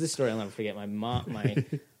 This story I'll never forget.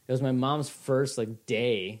 It was my mom's first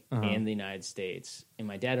day in the United States, and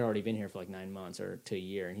my dad had already been here for 9 months or to a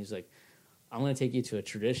year, and he was like, I'm going to take you to a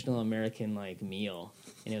traditional American meal.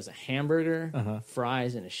 And it was a hamburger,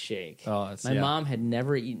 fries, and a shake. Oh, my mom had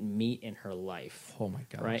never eaten meat in her life. Oh, my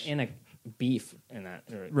gosh. Right? And a beef in that.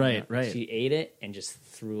 Right. She ate it and just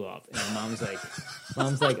threw up. And my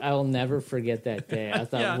mom's like, I will never forget that day. I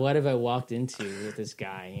thought, what have I walked into with this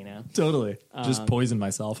guy, Totally. Just poisoned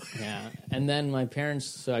myself. Yeah. And then my parents,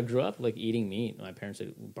 so I grew up eating meat. My parents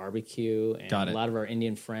would barbecue, and a lot of our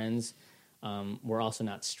Indian friends we're also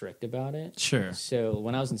not strict about it. Sure. So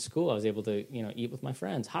when I was in school, I was able to, eat with my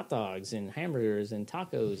friends, hot dogs and hamburgers and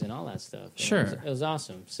tacos and all that stuff. And sure. It was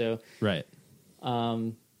awesome. So right.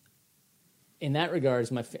 in that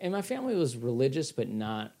regards, my family was religious, but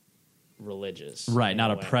not religious, right?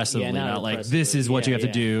 Not oppressively, not like this is what you have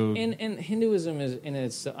to do. And Hinduism is in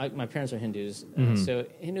its. My parents are Hindus, so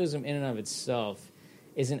Hinduism in and of itself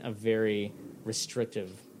isn't a very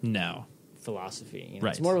restrictive philosophy. You know?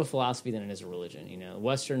 Right. It's more of a philosophy than it is a religion. You know,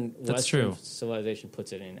 Western civilization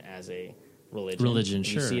puts it in as a religion.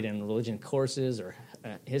 Sure. You see it in religion courses or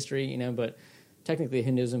history. You know, but technically,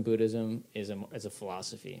 Hinduism, Buddhism is a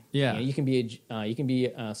philosophy. Yeah, you can be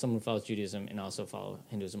someone who follows Judaism and also follow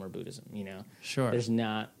Hinduism or Buddhism. You know, sure. There's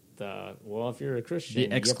not if you're a Christian,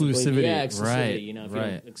 the exclusivity, exclusivity. Right? You know, if you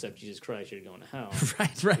don't accept Jesus Christ, you're going to hell.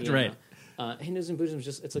 right. Hinduism, Buddhism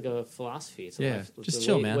is it's like a philosophy. It's just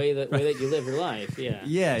chill, man. Way that you live your life.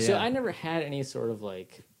 Yeah. So I never had any sort of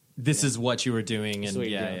like. This is what you were doing, and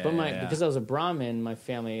because I was a Brahmin, my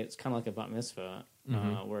family it's kind of like a bat mitzvah,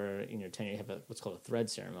 where you have what's called a thread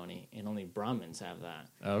ceremony, and only Brahmins have that.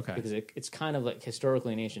 Oh, okay, because it's kind of like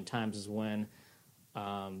historically in ancient times is when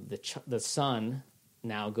the son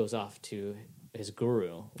now goes off to his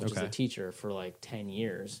guru, which is a teacher for like 10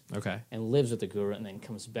 years, and lives with the guru, and then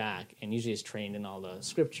comes back, and usually is trained in all the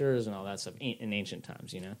scriptures and all that stuff in ancient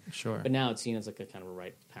times, you know. Sure. But now it's seen as like a kind of a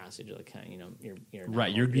rite passage, like kind of, you're now,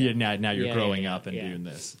 right. Now you're growing up and doing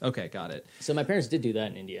this. Okay, got it. So my parents did do that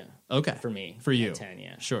in India. Okay, for me, for you, at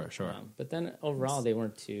 10, Sure. But then overall, they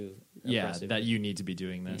weren't too. Impressive. That you need to be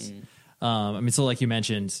doing this. So like you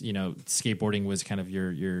mentioned, you know, skateboarding was kind of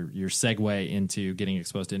your segue into getting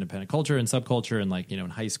exposed to independent culture and subculture, and like, you know,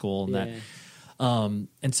 in high school and that.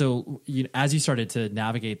 And so as you started to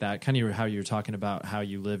navigate that, kind of how you were talking about how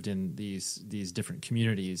you lived in these different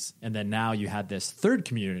communities, and then now you had this third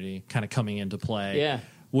community kind of coming into play. Yeah.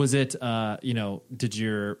 Was it, did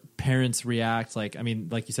your parents react? Like, I mean,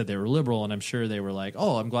 like you said, they were liberal, and I'm sure they were like,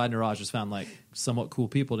 oh, I'm glad Niraj has found like somewhat cool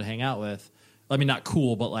people to hang out with. I mean, not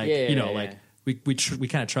cool, but like, like we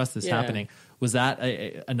kind of trust this happening. Was that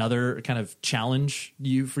another kind of challenge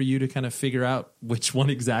for you to kind of figure out which one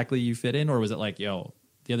exactly you fit in? Or was it like, the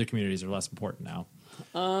other communities are less important now?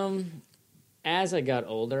 As I got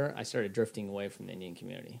older, I started drifting away from the Indian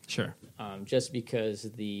community. Sure. Just because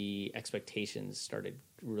the expectations started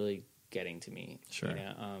really getting to me. Sure. You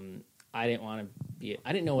know, I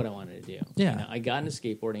didn't know what I wanted to do. Yeah. You know, I got into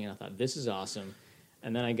skateboarding and I thought, this is awesome.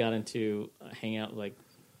 And then I got into hang out with like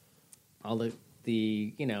all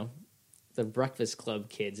the Breakfast Club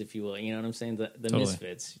kids, if you will. You know what I'm saying? The totally.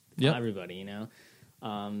 Misfits. Yep. Everybody, you know.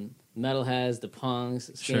 Metalheads, the punks,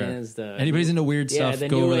 skins, anybody's into weird stuff, the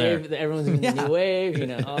go new over wave, there. Everyone's into the new wave, you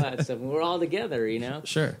know, all that stuff. And we're all together, you know.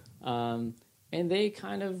 Sure. And they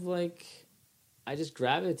kind of like, I just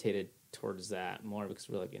gravitated towards that more because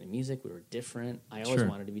we were like into music, we were different. I always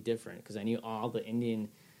wanted to be different because I knew all the Indian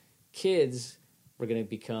kids were going to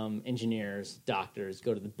become engineers, doctors,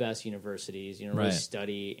 go to the best universities, really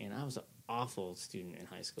study. And I was an awful student in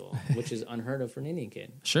high school, which is unheard of for an Indian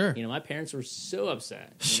kid. Sure. You know, my parents were so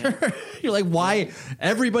upset. Sure. You're like, why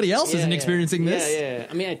everybody else isn't experiencing this? Yeah.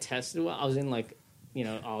 I mean, I tested well. I was in like,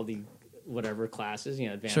 all the whatever classes,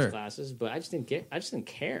 advanced classes, but I just didn't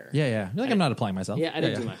care. Yeah. You're like, I'm not applying myself. Yeah, I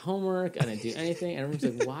didn't do my homework. I didn't do anything. And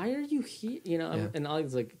everyone's like, why are you here? And all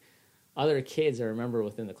these like other kids I remember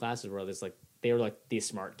within the classes were this like, they were like these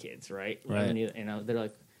smart kids, right? And they're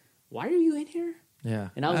like, "Why are you in here?" Yeah,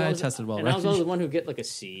 and I tested well, and I was always the one who get like a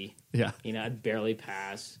C. Yeah, I'd barely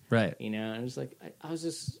pass. Right. And I was like, I was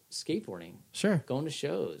just skateboarding. Sure, going to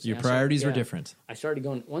shows. Your priorities were different. Once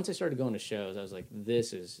I started going to shows, I was like,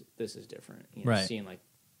 this is different. Seeing like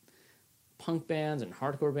punk bands and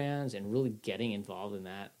hardcore bands and really getting involved in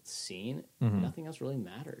that scene. Nothing else really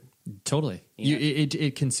mattered. Totally,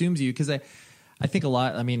 it consumes you because I think a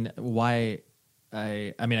lot. I mean,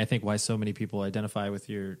 I think why so many people identify with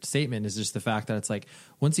your statement is just the fact that it's like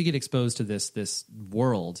once you get exposed to this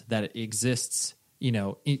world that exists,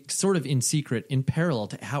 sort of in secret, in parallel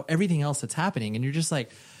to how everything else that's happening, and you're just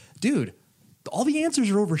like, dude, all the answers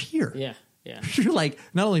are over here. Yeah. You're like,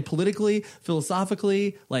 not only politically,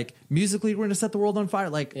 philosophically, like musically, we're going to set the world on fire.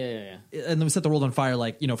 Like, yeah. And then we set the world on fire,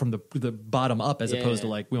 like, from the bottom up, as opposed to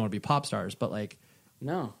like we want to be pop stars, but like,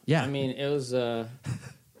 no, yeah. I mean, it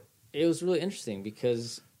was really interesting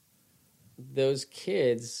because those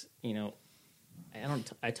kids,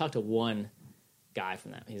 I talked to one guy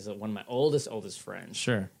from that. He's one of my oldest friends.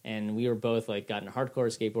 Sure. And we were both like got into hardcore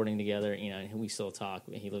skateboarding together, and we still talk.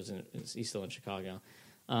 He's still in Chicago.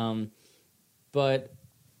 But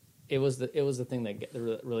it was the thing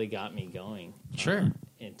that really got me going. Sure.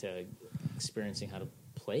 Into experiencing how to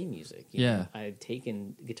play music. I had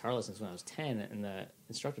taken guitar lessons when I was 10, and the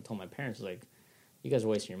instructor told my parents, like, you guys are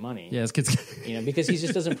wasting your money. Yeah, his kids, because he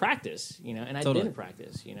just doesn't practice, and I Totally. didn't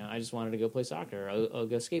practice, I just wanted to go play soccer or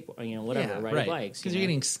go skateboard, whatever, ride bikes. Because you're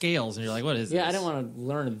getting scales and you're like, what is this? Yeah, I didn't want to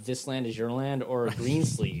learn This Land Is Your Land or Green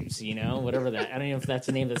Sleeves, whatever that. I don't know if that's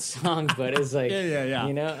the name of the song, but it's like,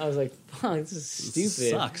 yeah. I was like, fuck, this is stupid.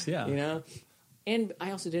 It sucks, yeah. And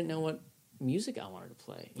I also didn't know what music I wanted to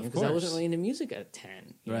play, because course. I wasn't really into music at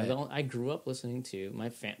 10. Right. I grew up listening to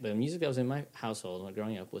the music that was in my household when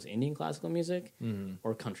growing up was Indian classical music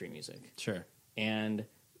or country music. Sure. And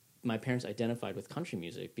my parents identified with country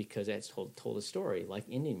music because it's told a story like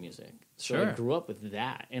Indian music. So Sure. I grew up with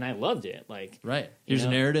that, and I loved it. Like, right, here's a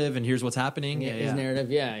narrative, and here's what's happening. His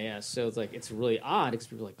narrative, yeah. So it's like it's really odd because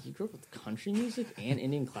people are like, you grew up with country music and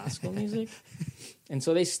Indian classical music, and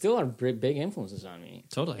so they still are big influences on me.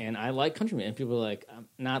 Totally. And I like country music, and people are like,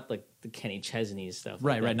 not like the Kenny Chesney stuff,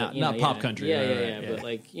 Right, like that, not pop country. Yeah. But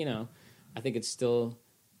like I think it's still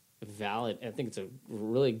valid. I think it's a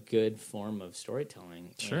really good form of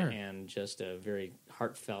storytelling. Sure. And just a very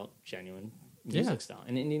heartfelt, genuine music style.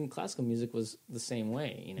 And Indian classical music was the same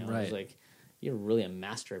way. It was like you're really a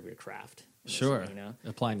master of your craft. Sure.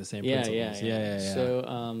 Applying the same principles. Yeah.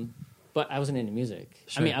 So, but I wasn't into music.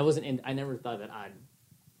 Sure. I mean, I never thought that I'd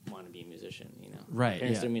want to be a musician. Right.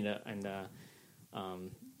 Parents threw me into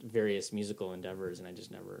various musical endeavors, and I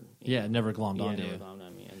just never. Never glommed onto never you. glommed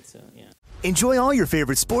on me, and so Enjoy all your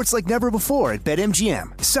favorite sports like never before at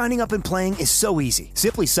BetMGM. Signing up and playing is so easy.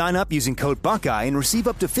 Simply sign up using code Buckeye and receive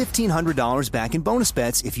up to $1,500 back in bonus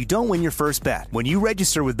bets if you don't win your first bet. When you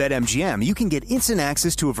register with BetMGM, you can get instant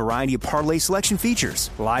access to a variety of parlay selection features,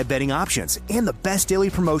 live betting options, and the best daily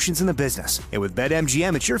promotions in the business. And with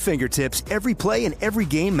BetMGM at your fingertips, every play and every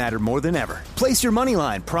game matter more than ever. Place your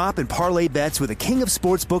moneyline, prop, and parlay bets with the king of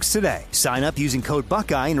sportsbooks today. Sign up using code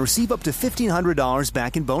Buckeye and receive up to $1,500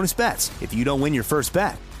 back in bonus bets if you don't win your first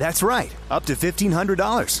bet. That's right, up to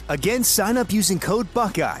 $1,500. Again, sign up using code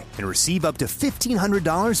Buckeye and receive up to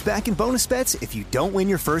 $1,500 back in bonus bets if you don't win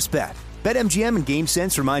your first bet. BetMGM and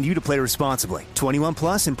GameSense remind you to play responsibly. 21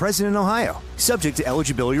 plus and present in Ohio. Subject to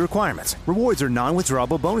eligibility requirements. Rewards are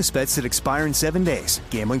non-withdrawable bonus bets that expire in 7 days.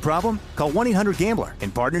 Gambling problem? Call 1-800-GAMBLER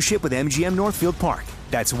in partnership with MGM Northfield Park.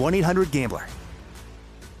 That's 1-800-GAMBLER.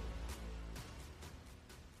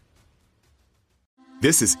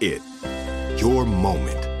 This is it. Your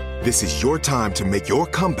moment. This is your time to make your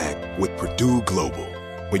comeback with Purdue Global.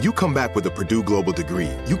 When you come back with a Purdue Global degree,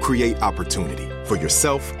 you create opportunity for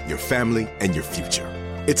yourself, your family, and your future.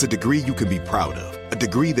 It's a degree you can be proud of, a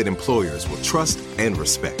degree that employers will trust and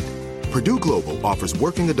respect. Purdue Global offers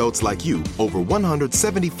working adults like you over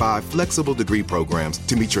 175 flexible degree programs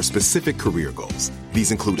to meet your specific career goals.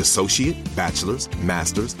 These include associate, bachelor's,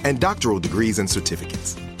 master's, and doctoral degrees and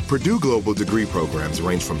certificates. Purdue Global degree programs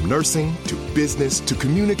range from nursing to business to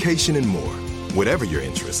communication and more. Whatever your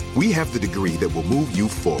interest, we have the degree that will move you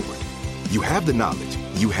forward. You have the knowledge,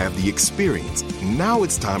 you have the experience. Now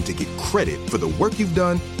it's time to get credit for the work you've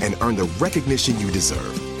done and earn the recognition you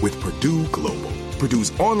deserve with Purdue Global,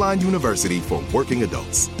 Purdue's online university for working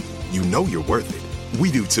adults. You know you're worth it.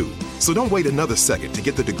 We do too. So don't wait another second to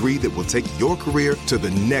get the degree that will take your career to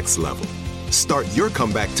the next level. Start your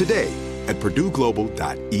comeback today at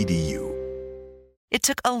purdueglobal.edu. It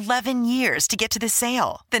took 11 years to get to this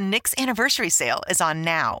sale. The Knix Anniversary Sale is on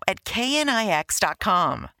now at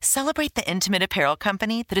knix.com. Celebrate the intimate apparel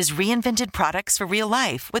company that has reinvented products for real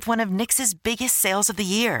life with one of Knix's biggest sales of the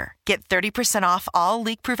year. Get 30% off all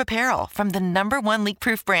leak-proof apparel from the #1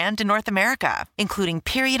 leak-proof brand in North America, including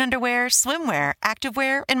period underwear, swimwear,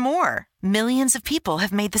 activewear, and more. Millions of people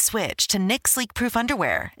have made the switch to Knix leak-proof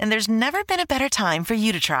underwear, and there's never been a better time for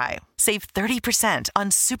you to try. Save 30%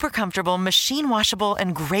 on super comfortable, machine-washable,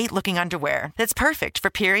 and great-looking underwear that's perfect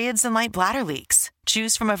for periods and light bladder leaks.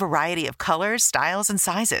 Choose from a variety of colors, styles, and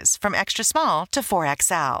sizes, from extra small to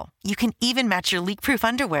 4XL. You can even match your leak-proof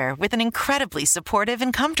underwear with an incredibly supportive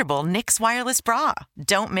and comfortable Knix wireless bra.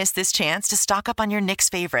 Don't miss this chance to stock up on your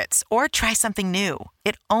Knix favorites or try something new.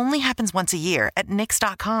 It only happens once a year at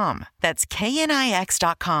Knix.com. That's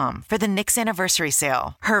KNIX.com for the Knix Anniversary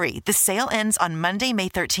Sale. Hurry, the sale ends on Monday, May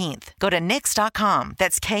 13th. Go to Knix.com.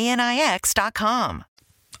 That's KNIX.com.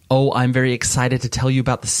 Oh, I'm very excited to tell you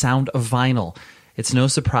about the sound of vinyl. It's no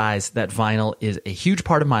surprise that vinyl is a huge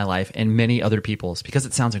part of my life and many other people's because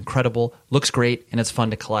it sounds incredible, looks great, and it's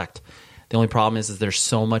fun to collect. The only problem is there's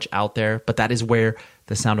so much out there, but that is where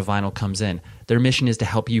the Sound of Vinyl comes in. Their mission is to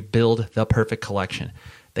help you build the perfect collection.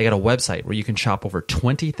 They got a website where you can shop over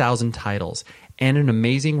 20,000 titles and an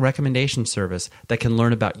amazing recommendation service that can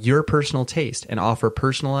learn about your personal taste and offer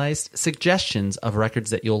personalized suggestions of records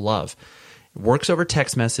that you'll love. It works over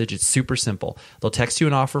text message. It's super simple. They'll text you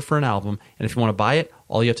an offer for an album, and if you want to buy it,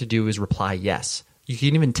 all you have to do is reply yes. You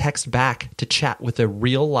can even text back to chat with a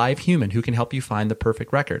real live human who can help you find the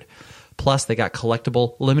perfect record. Plus, they got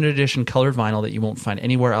collectible, limited edition colored vinyl that you won't find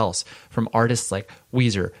anywhere else from artists like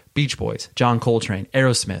Weezer, Beach Boys, John Coltrane,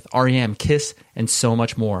 Aerosmith, R.E.M., Kiss, and so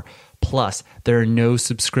much more. Plus, there are no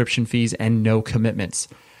subscription fees and no commitments.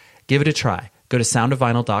 Give it a try. Go to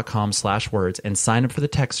soundofvinyl.com/words and sign up for the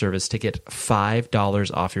text service to get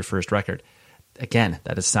 $5 off your first record. Again,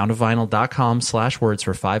 that is soundofvinyl.com/words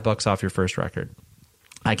for $5 off your first record.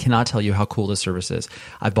 I cannot tell you how cool this service is.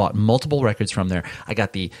 I've bought multiple records from there. I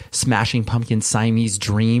got the Smashing Pumpkins Siamese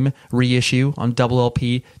Dream reissue on double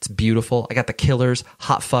LP. It's beautiful. I got the Killers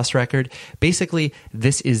Hot Fuss record. Basically,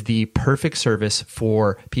 this is the perfect service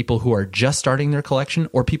for people who are just starting their collection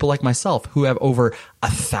or people like myself who have over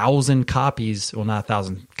 1,000 copies. Well, not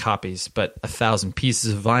 1,000 copies, but 1,000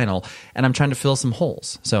 pieces of vinyl. And I'm trying to fill some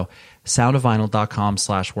holes. So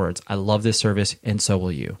soundofvinyl.com/words. I love this service and so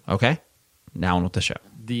will you. Okay? Now on with the show.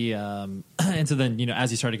 And so then,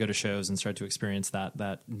 as you start to go to shows and start to experience that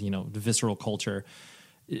the visceral culture,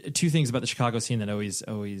 two things about the Chicago scene that always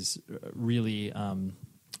really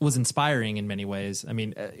was inspiring in many ways. I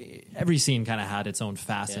mean, every scene kind of had its own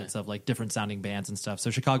facets of like different sounding bands and stuff.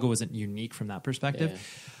 So Chicago wasn't unique from that perspective. Yeah.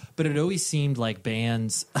 But it always seemed like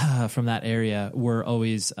bands from that area were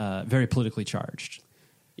always very politically charged.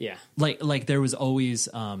 Yeah. Like there was always,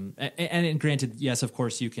 and granted, yes, of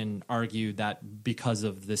course, you can argue that because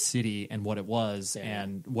of the city and what it was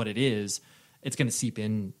and what it is, it's going to seep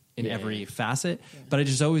in every facet. Yeah. But it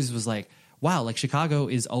just always was like, wow, like Chicago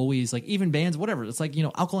is always like, even bands, whatever. It's like,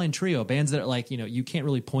 Alkaline Trio, bands that are like, you can't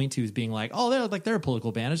really point to as being like, oh, they're a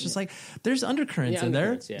political band. It's just like, there's undercurrents in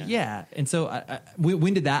there. Yeah. And so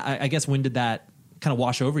when did that kind of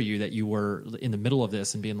wash over you that you were in the middle of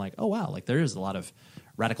this and being like, oh, wow, like there is a lot of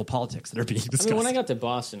radical politics that are being discussed. I mean, when I got to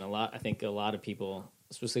Boston, I think a lot of people,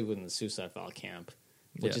 especially within the Suicide File camp,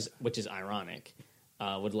 which is ironic,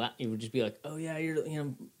 would just be like, "Oh yeah,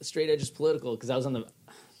 you're straight edge is political." Because I was on the.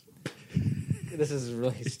 This is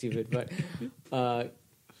really stupid, but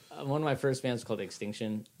one of my first bands was called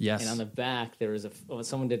Extinction. Yes, and on the back there was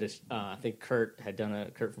someone did I think Kurt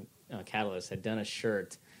from Catalyst had done a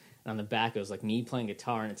shirt. And on the back, it was like me playing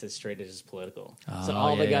guitar, and it says "Straight Edge is political." Oh, so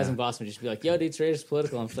all the guys in Boston would just be like, "Yo, dude, straight edge is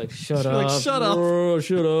political." I'm just like, "Shut up, like, shut up, bro,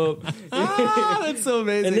 shut up." That's so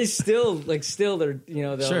amazing. And they still they're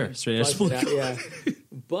sure straight edge political. Yeah,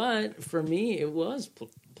 but for me, it was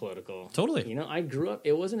political. Totally. I grew up.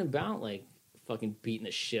 It wasn't about like fucking beating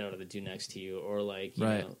the shit out of the dude next to you, or like you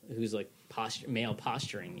know who's like male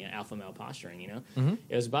posturing, alpha male posturing. Mm-hmm.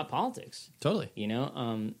 It was about politics. Totally.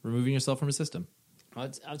 Removing yourself from a system.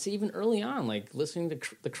 I'd say even early on, like listening to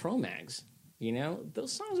the Cro-Mags,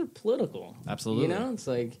 those songs are political. Absolutely. It's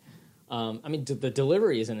like, I mean, the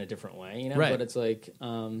delivery is in a different way, right. But it's like,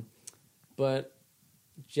 but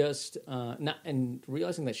just not and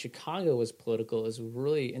realizing that Chicago was political is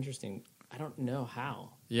really interesting. I don't know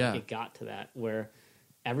how it got to that where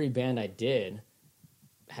every band I did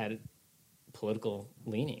had political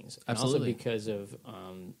leanings. And Absolutely. also because of,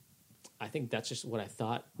 I think that's just what I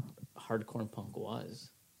thought hardcore and punk was.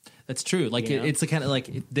 That's true. Like it's the kind of like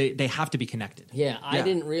they have to be connected. Yeah, I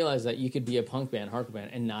didn't realize that you could be a punk band, hardcore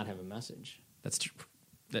band, and not have a message. That's true.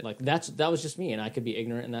 That was just me, and I could be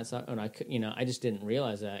ignorant in that side, and I could, I just didn't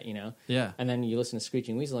realize that, Yeah. And then you listen to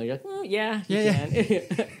Screeching Weasel, and you're like, well, yeah, you can.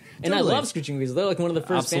 And totally. I love Screeching Weasel. They're like one of the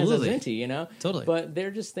first bands I was into, Totally. But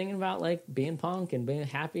they're just thinking about like being punk and being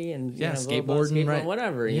happy and skateboarding, right?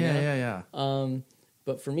 Whatever. Yeah.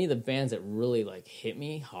 But for me, the bands that really like hit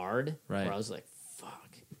me hard, right. where I was like, fuck,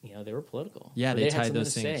 they were political. Yeah, they tied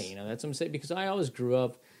those things. Say, that's something to say, because I always grew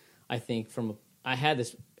up, I think I had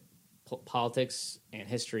this politics and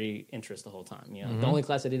history interest the whole time. Mm-hmm. The only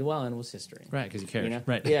class I did well in was history. Right, because you cared.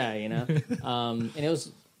 Right. Yeah, and it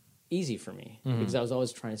was easy for me because I was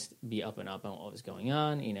always trying to be up and up on what was going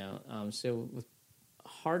on. So with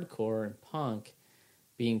hardcore and punk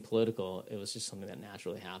being political, it was just something that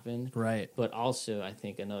naturally happened. Right. But also, I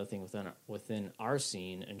think another thing within our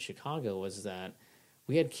scene in Chicago was that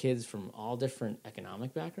we had kids from all different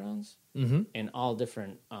economic backgrounds and all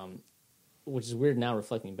different, which is weird now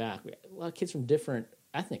reflecting back. We had a lot of kids from different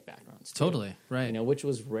ethnic backgrounds. Too, totally. Right. Which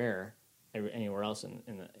was rare anywhere else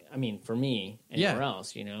for me, anywhere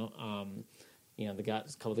else, a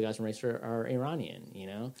couple of the guys from Racer are Iranian,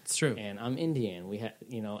 It's true. And I'm Indian. We had,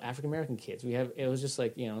 African American kids. It was just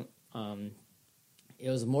like, it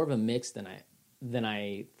was more of a mix than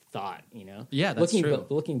I thought, Yeah, that's true.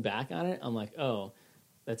 Looking back on it, I'm like, oh,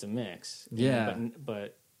 that's a mix. Yeah.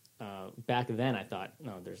 But back then I thought,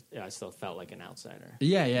 no, I still felt like an outsider.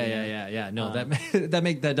 Yeah. No,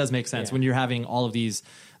 that does make sense when you're having all of these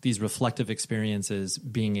reflective experiences,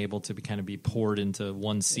 being able to kind of be poured into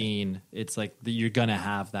one scene. It's like you're gonna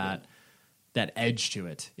have that edge to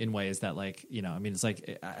it in ways that, like, you know, I mean, it's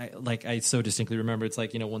like I so distinctly remember. It's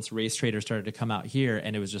like, you know, once Race Trader started to come out here,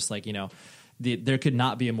 and it was just like, you know, there could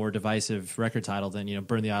not be a more divisive record title than, you know,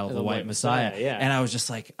 Burn the Idol of the White Messiah. Yeah. And I was just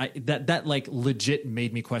like, that like legit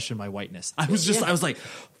made me question my whiteness. I was like,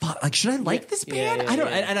 fuck, like, should I like this band? I don't,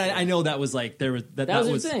 and I know that was like, that was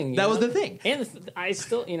the thing. That was the thing. And I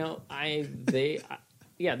still, you know,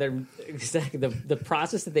 they're exactly the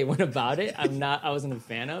process that they went about it. I wasn't a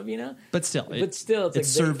fan of, you know, but still, it's like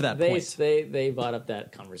served that point. They brought up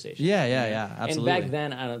that conversation. Yeah, absolutely. And back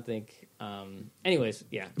then, I don't think. Anyways,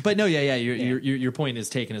 yeah. But no, your point is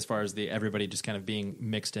taken as far as everybody just kind of being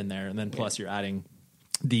mixed in there, and then plus you're adding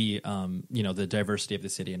the you know, the diversity of the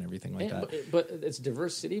city and everything like that. But it's a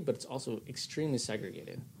diverse city, but it's also extremely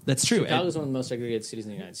segregated. That's true. Chicago's one of the most segregated cities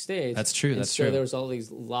in the United States. That's true. And so there was a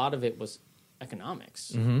lot of it was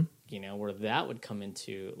economics, you know, where that would come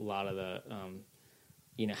into a lot of the,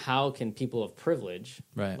 you know, how can people of privilege,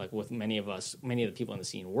 right, like with many of the people in the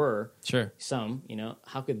scene were, some, you know,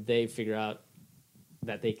 how could they figure out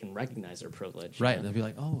that they can recognize their privilege? Right. You know? They'll be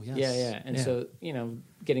like, oh, yes. Yeah. And so, you know,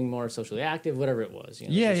 getting more socially active, whatever it was. You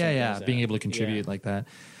know, yeah. Being able to contribute like that.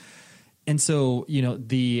 And so, you know,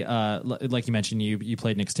 like you mentioned, you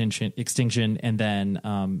played in Extinction, and then,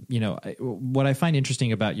 you know, what I find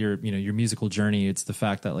interesting about your musical journey, it's the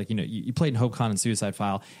fact that, like, you know, you played in HopeCon and Suicide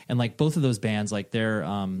File, and like both of those bands, like they're,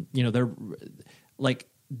 you know, they're like,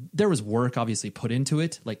 there was work obviously put into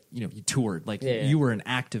it, like, you know, you toured, like you were an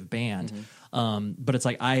active band, but it's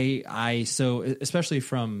like so especially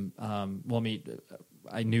from,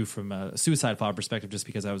 I knew from a Suicide File perspective, just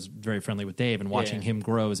because I was very friendly with Dave and watching him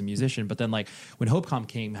grow as a musician. But then, like, when HopeCon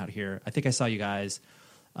came out here, I think I saw you guys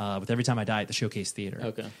with Every Time I Die at the Showcase Theater.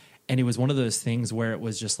 Okay. And it was one of those things where it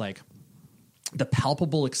was just like the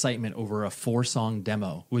palpable excitement over a 4-song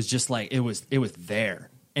demo was just like, it was there.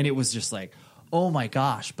 And it was just like, oh my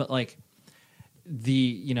gosh. But like,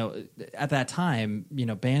 you know, at that time, you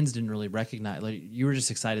know, bands didn't really recognize, like, you were just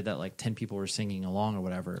excited that like 10 people were singing along or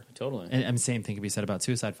whatever. Totally. And same thing could be said about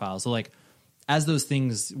Suicide File. So like, as those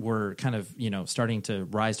things were kind of, you know, starting to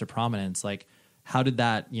rise to prominence, like, how did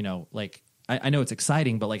that, you know, like, I know it's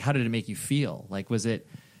exciting, but like, how did it make you feel? Like, was it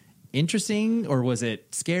interesting or was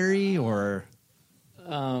it scary or?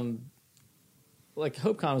 Like,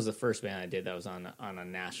 HopeCon was the first band I did that was on a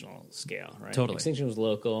national scale, right? Totally. Extinction was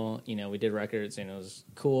local, you know, we did records and it was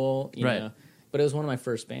cool, you right. know, but it was one of my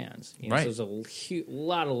first bands, you know, right. so there was a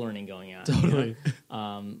lot of learning going on. Totally. You know?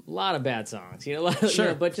 A lot of bad songs, you know, sure,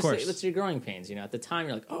 you know, but just like, it's your growing pains, you know, at the time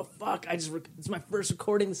you're like, oh fuck, it's my first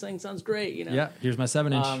recording, this thing sounds great, you know? Yeah, here's my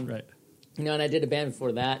 7-inch, right. You know, and I did a band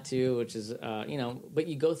before that too, which is, you know, but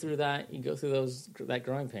you go through that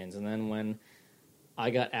growing pains, and then when I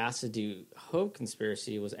got asked to do Hope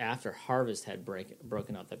Conspiracy was after Harvest had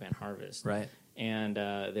broken up, that band Harvest. Right. And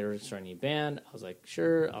they were starting a new band. I was like,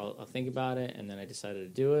 sure, I'll think about it. And then I decided to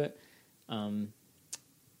do it. And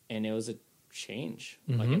it was a change,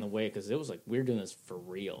 like, in the way, because it was like, we're doing this for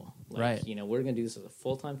real. Like, right. you know, we're going to do this as a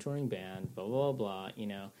full-time touring band, blah, blah, blah, you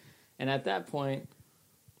know. And at that point,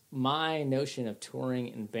 my notion of touring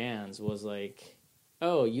in bands was like,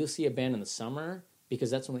 oh, you'll see a band in the summer, because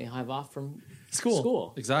that's when they have off from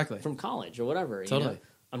school. Exactly. From college or whatever. Totally. You know?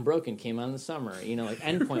 Unbroken came out in the summer. You know, like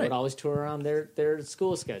Endpoint right. would always tour around their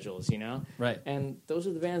school schedules, you know? Right. And those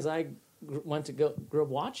are the bands I grew up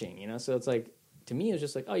watching, you know? So it's like, to me, it was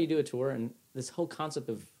just like, oh, you do a tour, and this whole concept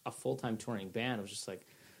of a full-time touring band was just like,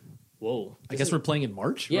 whoa. I guess we're playing in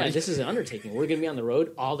March? Yeah, right? This is an undertaking. We're going to be on the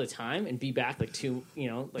road all the time and be back like 2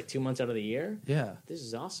 months out of the year. Yeah. This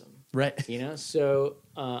is awesome. Right. You know, so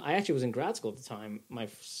I actually was in grad school at the time. I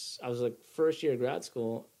was like first year of grad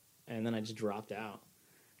school, and then I just dropped out.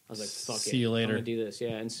 I was like, fuck it. See you later. I'm going to do this.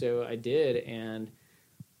 Yeah. And so I did. And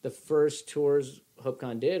the first tours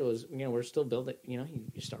HopeCon did was, you know, we're still building, you know,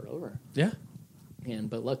 you start over. Yeah.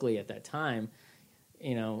 But luckily at that time,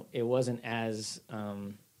 you know, it wasn't as,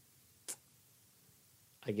 I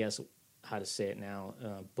guess, how to say it now,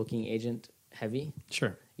 booking agent heavy.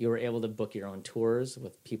 Sure. You were able to book your own tours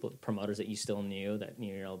with promoters that you still knew, that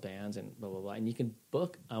knew your old bands, and blah, blah, blah. And you could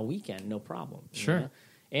book a weekend, no problem. Sure. You know?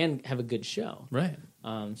 And have a good show. Right.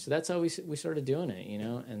 So that's how we started doing it, you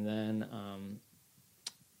know? And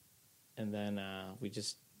then we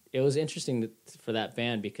just, it was interesting for that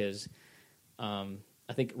band because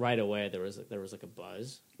I think right away there was like a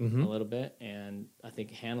buzz a little bit. And I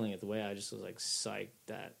think handling it the way I just was like psyched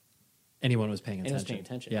that anyone was paying attention. Anyone was paying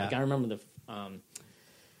attention. Yeah. Like I remember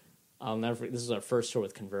I'll never forget, this was our first tour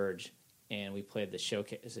with Converge, and we played the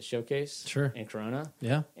Showcase Sure. in Corona.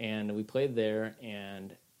 Yeah. And we played there,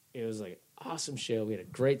 and it was like an awesome show. We had a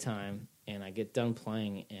great time, and I get done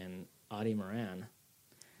playing, and Adi Moran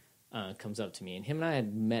comes up to me, and him and I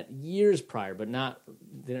had met years prior, but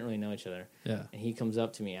didn't really know each other. Yeah. And he comes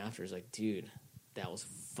up to me after, he's like, dude, that was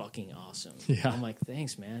fucking awesome. Yeah. I'm like,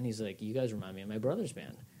 thanks, man. He's like, you guys remind me of my brother's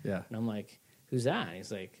band. Yeah. And I'm like, who's that? And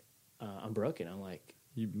he's like, Unbroken. I'm like,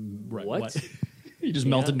 Right, what? You just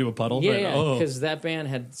melted into a puddle? Yeah, Right? because that band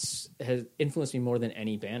has influenced me more than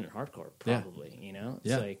any band in hardcore, probably. You know,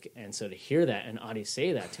 it's like, and so to hear that and Adi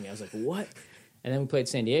say that to me, I was like, what? And then we played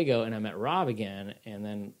San Diego, and I met Rob again, and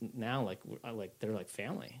then now like they're like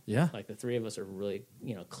family. Yeah, like the three of us are really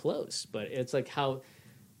close. But it's like how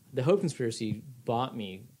the Hope Conspiracy brought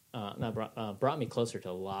me closer to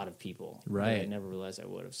a lot of people. Right, that I never realized I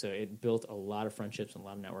would have. So it built a lot of friendships and a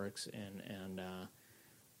lot of networks, and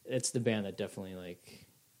it's the band that definitely like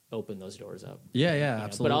opened those doors up. Yeah,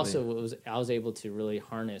 absolutely. But also, I was able to really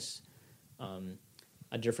harness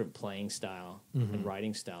a different playing style and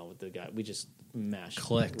writing style with the guy. We just meshed,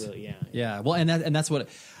 clicked. Really, yeah. Well, and that's what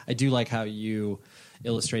I do like how you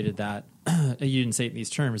illustrated that. You didn't say it in these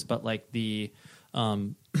terms, but like the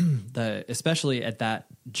especially at that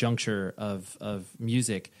juncture of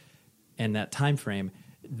music and that time frame.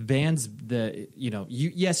 Bands,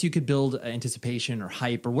 you could build anticipation or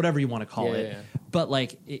hype or whatever you want to call it, but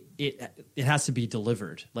like it has to be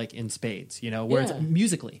delivered like in spades, where it's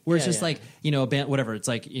musically, where it's just like a band, whatever. It's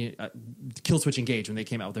like Killswitch Engage when they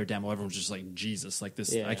came out with their demo, everyone was just like, Jesus, like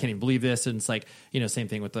this, I can't even believe this. And it's like same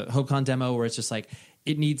thing with the HopeCon demo, where it's just like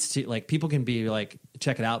it needs to like people can be like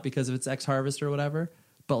check it out because of its X Harvest or whatever,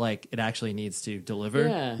 but like it actually needs to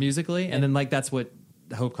deliver musically, and then like that's what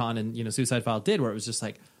HopeCon and Suicide File did, where it was just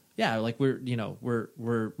like, like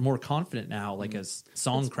we're more confident now, like as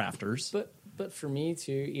song crafters. But for me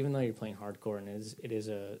too, even though you're playing hardcore and it is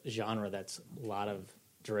a genre that's a lot of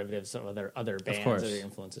derivatives of other bands, other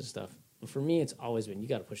influences, stuff. But for me, it's always been you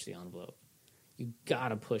got to push the envelope. You got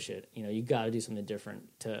to push it. You got to do something different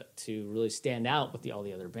to really stand out with all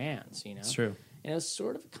the other bands. It's true. And it was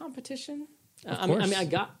sort of a competition. Of course. I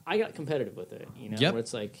got competitive with it. Where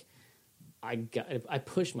it's like. I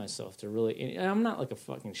pushed myself to really. And I'm not like a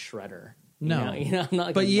fucking shredder. No, I'm not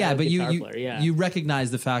like but guitar player. You recognize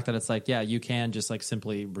the fact that it's like, you can just like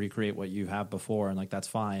simply recreate what you have before, and like that's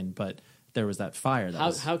fine. But there was that fire.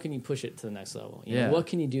 How can you push it to the next level? What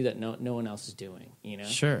can you do that no one else is doing?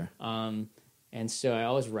 Sure. And so I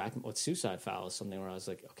always racked with Suicide File is something where I was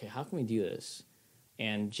like, okay, how can we do this?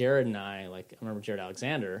 And Jared and I remember Jared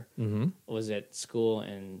Alexander was at school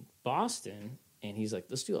in Boston. And he's like,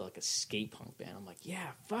 let's do like a skate punk band. I'm like, yeah,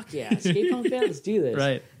 fuck yeah, skate punk band, let's do this.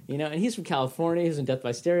 Right. And he's from California. He's in Death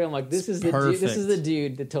by Stereo. I'm like, this is the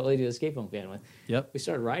dude to totally do a skate punk band with. Yep. We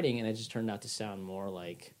started writing, and it just turned out to sound more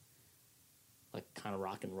like kind of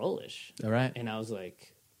rock and roll-ish. All right. And I was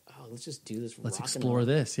like, oh, let's just do this. Let's explore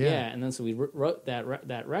this. Yeah. And then so we wrote that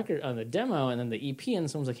record on the demo, and then the EP, and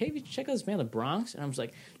someone was like, hey, have you check out this band, The Bronx? And I was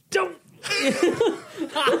like, don't.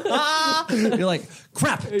 You're like,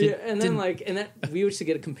 crap. We used to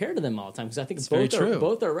get compared to them all the time because I think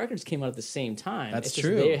both our records came out at the same time. That's it's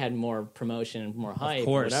true. Just they had more promotion, more hype,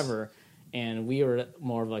 or whatever, and we were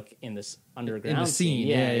more of like in this underground in the scene.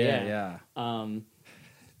 Yeah.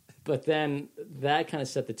 But then that kind of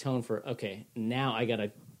set the tone for okay, now I got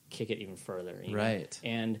to kick it even further, right?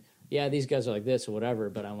 And these guys are like this or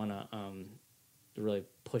whatever, but I want to really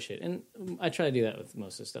push it, and I try to do that with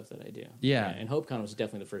most of the stuff that I do. Yeah. And HopeCon was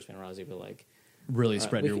definitely the first band where I was able to like really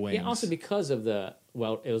spread your wings. Yeah, also because of it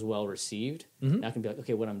was well received. I can be like,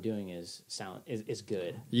 okay, what I'm doing is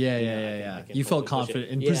good. Yeah. You felt confident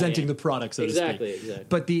in presenting the product, so to speak. Exactly.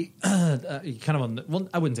 But the kind of on the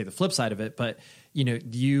I wouldn't say the flip side of it, but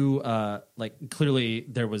you like clearly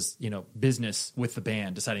there was business with the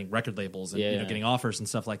band, deciding record labels and getting offers and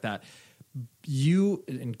stuff like that. You,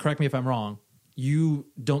 and correct me if I'm wrong, you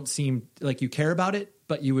don't seem like you care about it,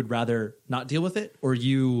 but you would rather not deal with it, or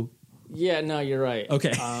you. Yeah, no, you're right.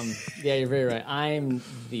 Okay. You're very right. I'm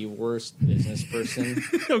the worst business person.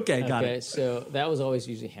 Okay, got it. So that was always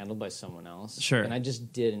usually handled by someone else. Sure. And I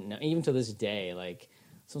just didn't know. Even to this day, like,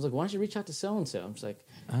 someone's like, why don't you reach out to so-and-so? I'm just like,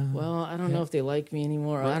 well, I don't know if they like me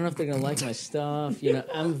anymore. I don't know if they're going to like my stuff.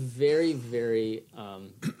 I'm very, very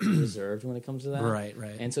reserved when it comes to that. Right.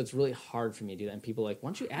 And so it's really hard for me to do that. And people are like, why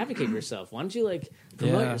don't you advocate yourself? Why don't you, like,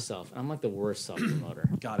 promote yourself? And I'm like the worst self-promoter.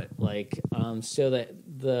 Got it. Like, so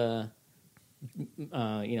that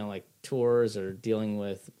like tours or dealing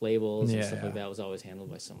with labels and stuff like that was always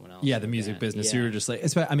handled by someone else. Yeah, the music business. You were just like,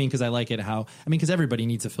 because I like it because everybody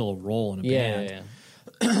needs to fill a role in a band. Yeah.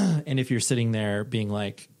 And if you're sitting there being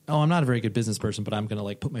like, oh, I'm not a very good business person, but I'm going to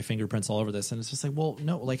like put my fingerprints all over this. And it's just like, well,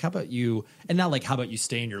 no, like, how about you, and not like, how about you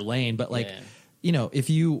stay in your lane, but like, if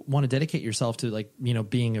you want to dedicate yourself to like,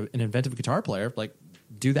 being an inventive guitar player, like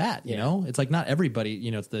do that, you know, it's like not everybody,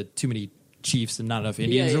 it's the too many Chiefs and not enough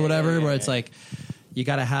Indians or whatever, where it's like, you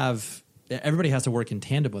got to have, everybody has to work in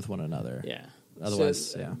tandem with one another. Yeah.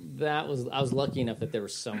 Otherwise, I was lucky enough that there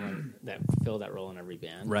was someone that filled that role in every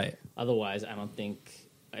band. Right. Otherwise, I don't think,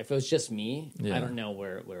 if it was just me, I don't know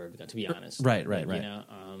where it would go, to be honest. Right. You know,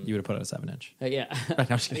 you would have put out a 7-inch. Yeah.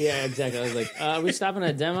 Yeah, exactly. I was like, are we stopping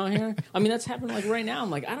a demo here? I mean, that's happening like right now. I'm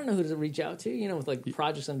like, I don't know who to reach out to, with like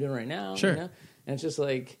projects I'm doing right now. Sure. And it's just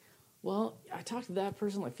like, well, I talked to that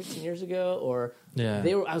person like 15 years ago, or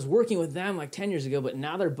I was working with them like 10 years ago, but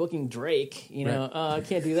now they're booking Drake, I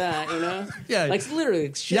can't do that, Yeah. Like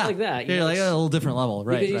literally shit like that. You're like a little different level,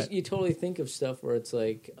 right? Because you totally think of stuff where it's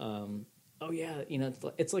like,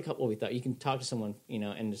 it's like what we thought. You can talk to someone,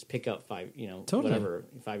 and just pick up 5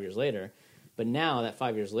 years later. But now that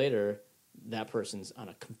 5 years later, that person's on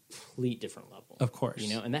a complete different level. Of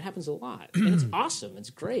course. And that happens a lot. And it's awesome. It's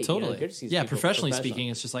great. Totally. Good to see professionally speaking,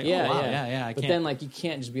 it's just like, oh, wow, I But can't. then, like, you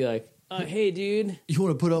can't just be like, hey, dude. You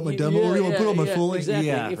want to put out my demo? Or you want to put out my full length? Exactly.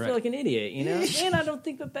 Yeah, you feel like an idiot, And I don't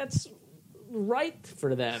think that's right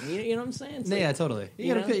for them. You know what I'm saying? It's Totally.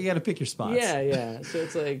 You got to pick your spots. Yeah. So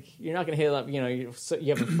it's like, you're not going to hit up, you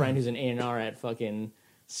have a friend who's an A&R at fucking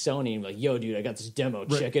Sony and be like, yo, dude, I got this demo.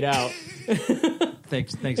 Check it out.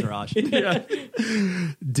 Thanks, Raj.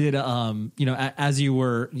 Did as you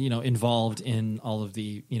were involved in all of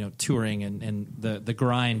the touring and the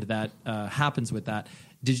grind that happens with that,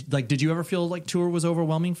 did you ever feel like tour was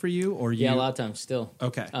overwhelming for you, or a lot of times still.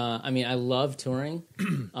 Okay. I mean, I love touring,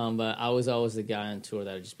 but I was always the guy on tour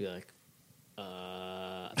that would just be like,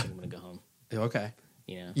 I think I'm gonna go home. Okay.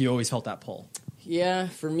 You always felt that pull. Yeah,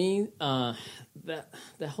 for me, that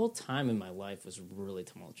whole time in my life was really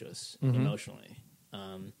tumultuous emotionally.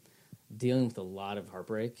 Dealing with a lot of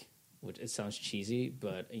heartbreak, which it sounds cheesy,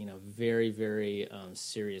 but very, very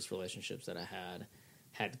serious relationships that I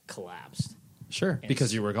had collapsed. Sure,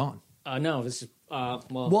 because you were gone. No, this is prior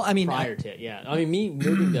to it. Yeah, I mean, me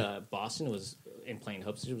moving to Boston and playing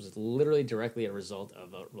Hope Sisters was literally directly a result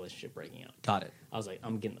of a relationship breaking up. Got it. I was like,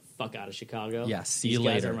 I'm getting the fuck out of Chicago. Yeah, see These you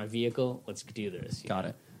later. guys are my vehicle. Let's do this. Got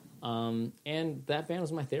it. And that band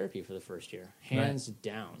was my therapy for the first year, hands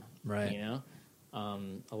down. Right.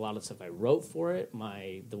 A lot of stuff I wrote for it.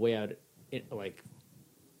 The way I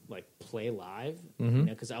would play live,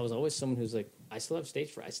 because I was always someone who's like, I still have stage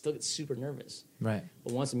fright. I still get super nervous. Right.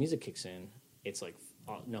 But once the music kicks in, it's like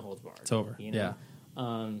no holds barred. It's over. Yeah.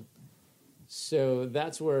 So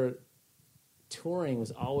that's where touring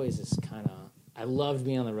was always this kind of. I loved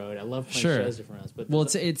being on the road. I loved playing shows different rounds. But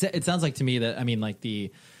it sounds like to me that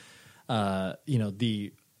the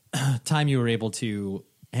time you were able to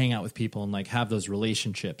hang out with people and like have those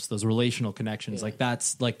relationships, those relational connections, like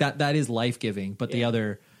that's like that is life giving. But the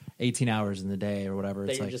other 18 hours in the day or whatever, that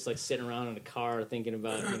it's you're like just like sitting around in a car thinking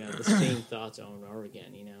about the same thoughts over and over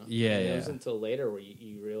again. Yeah. And it wasn't until later where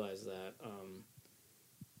you realize that.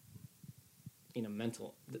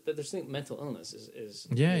 Mental illness is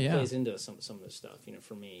plays into some of this stuff,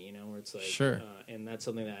 for me, where it's like, and that's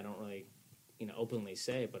something that I don't really, openly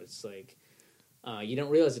say, but it's like, you don't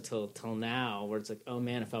realize it till now, where it's like, oh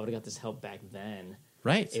man, if I would have got this help back then,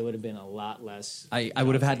 right, it would have been a lot less. I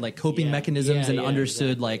would have had like coping mechanisms and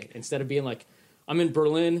understood exactly. Like instead of being like, I'm in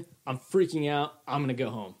Berlin, I'm freaking out, I'm gonna go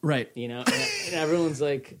home, right, and everyone's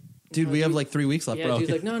like, dude, we have like 3 weeks left, bro.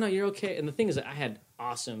 Dude's like, no, you're okay. And the thing is, I had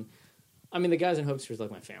awesome. I mean, the guys in Hope Sisters like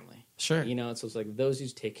my family. Sure. So it's like those who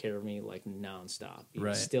take care of me like nonstop.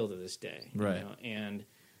 Right. Still to this day. Right. And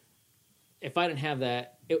if I didn't have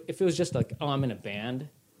that, if it was just like, oh, I'm in a band,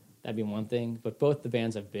 that'd be one thing. But both the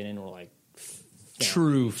bands I've been in were like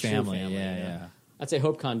true family. Yeah. I'd say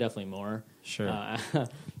HopeCon definitely more. Sure.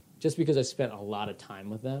 Just because I spent a lot of time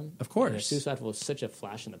with them. Of course. Suicidal was such a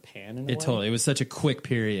flash in the pan in a way. Totally. It was such a quick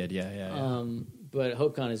period. Yeah. But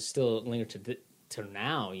HopeCon is still linked to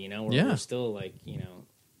now, where we're still like,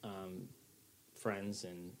 friends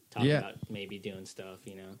and talking about maybe doing stuff,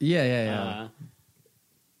 Yeah.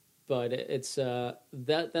 But it's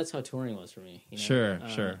that's how touring was for me. Sure.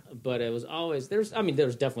 But it was always there was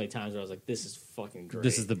definitely times where I was like, this is fucking great.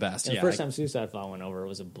 This is the best. And the first time Suicidal went over, it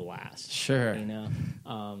was a blast. Sure.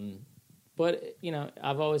 But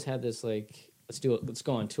I've always had this like, let's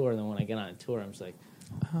go on tour, and then when I get on a tour, I'm just like,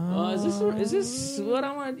 Is this what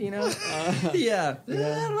I want? You know? Yeah. I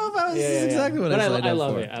don't know if this is exactly what but I signed up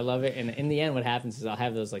love for. it. I love it. And in the end, what happens is I'll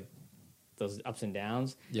have those ups and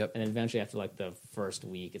downs. Yep. And then eventually, after like the first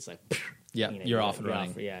week, it's like, yeah, you know, you're off and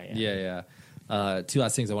running. Yeah. Two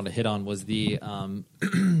last things I wanted to hit on was the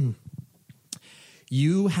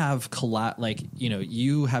you have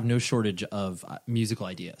you have no shortage of musical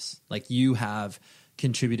ideas. Like you have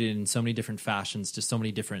contributed in so many different fashions to so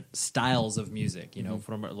many different styles of music. You know,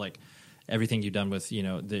 from like everything you've done with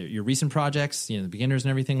your recent projects, the beginners and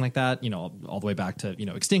everything like that. All the way back to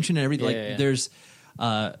Extinction and everything. There's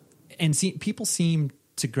people seem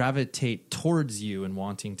to gravitate towards you and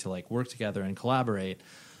wanting to like work together and collaborate.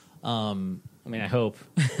 I mean, I hope.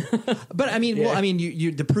 But I mean, well, I mean,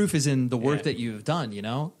 you the proof is in the work that you've done,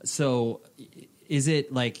 So is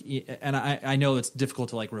it like, and I know it's difficult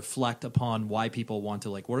to like reflect upon why people want to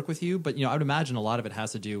like work with you, but I would imagine a lot of it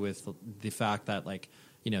has to do with the fact that like,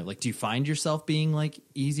 do you find yourself being like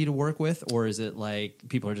easy to work with, or is it like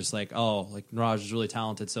people are just like, oh, like Niraj is really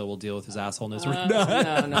talented, so we'll deal with his assholeness?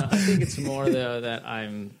 No. I think it's more though that I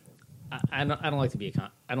don't like to be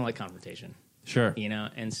I don't like confrontation. Sure.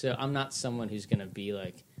 And so I'm not someone who's going to be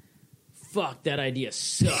like, fuck, that idea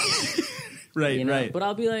sucks. Right. But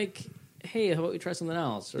I'll be like, hey, how about we try something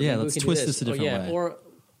else? Or let's twist this a different way. Or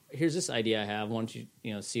here's this idea I have. Why don't you,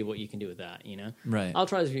 see what you can do with that, Right. I'll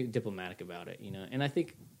try to be diplomatic about it, And I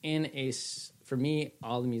think for me,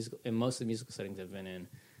 all the musical, in most of the musical settings I've been in,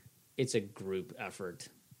 it's a group effort.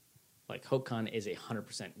 Like HopeCon is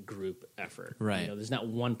 100% group effort. Right. There's not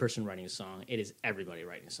one person writing a song. It is everybody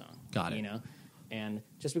writing a song. Got it. And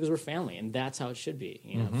just because we're family, and that's how it should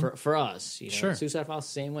be, for us. Sure. Suicide Files,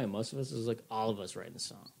 same way. Most of us is like all of us writing the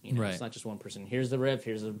song. Right. It's not just one person. Here's the riff.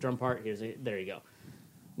 Here's the drum part. There you go.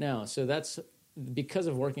 No, so that's because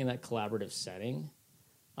of working in that collaborative setting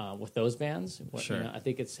with those bands. Sure. I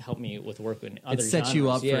think it's helped me with work in other. It sets genres. you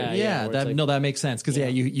up for that makes sense because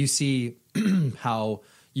you see how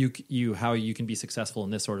you can be successful in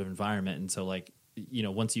this sort of environment, and so like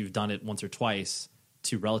once you've done it once or twice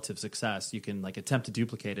to relative success, you can like attempt to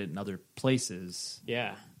duplicate it in other places.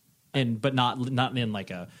 Yeah, but not in like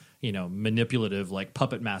a manipulative like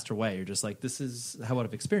puppet master way. You're just like, this is how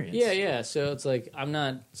I've experienced. Yeah. So it's like I'm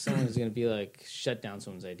not someone who's going to be like shut down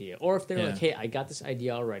someone's idea, or if they're like, hey, I got this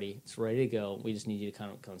idea already, it's ready to go. We just need you to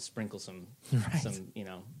kind of sprinkle some some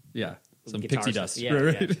pixie dust. Yeah.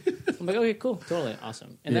 I'm like, okay, cool, totally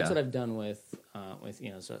awesome. And that's what I've done with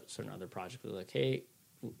certain other projects. We're like, hey,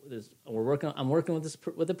 I'm working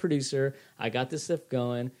with a producer. I got this stuff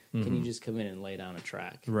going. Can you just come in and lay down a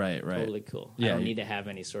track? Right. Totally cool. Yeah, I don't need to have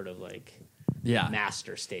any sort of like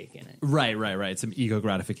master stake in it. Right. Some ego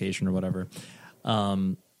gratification or whatever.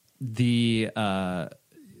 The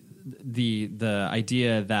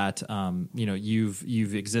idea that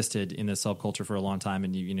you've existed in this subculture for a long time,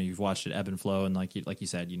 and you've watched it ebb and flow, and like you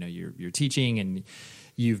said, you're teaching, and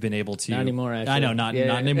you've been able to. Not anymore. Actually. I know, not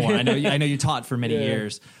anymore. I know you taught for many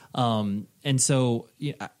years, and so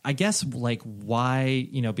I guess like why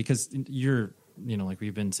because you're like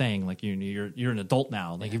we've been saying, like you're an adult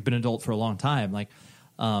now, like you've been an adult for a long time, like.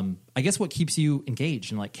 I guess what keeps you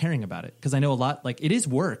engaged and like caring about it? Because I know a lot, like it is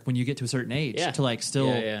work when you get to a certain age to like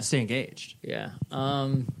still stay engaged. Yeah.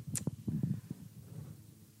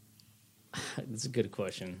 That's a good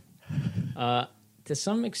question. To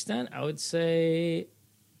some extent, I would say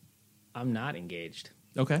I'm not engaged.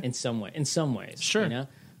 Okay. In some ways. Sure.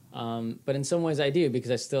 But in some ways I do,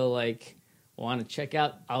 because I still like want to check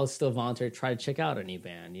out. I'll still volunteer to try to check out a new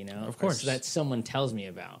band, Of course. that someone tells me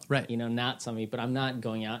about. Right. Not somebody, but I'm not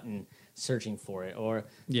going out and searching for it. Or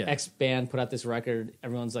Yeah. X band put out this record.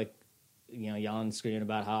 Everyone's like, yelling, screaming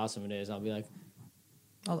about how awesome it is. I'll be like,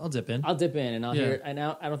 I'll dip in. and I'll hear it. And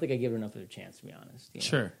I don't think I give it enough of a chance, to be honest.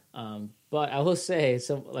 Sure. But I will say,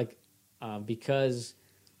 because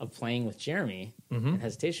of playing with Jeremy and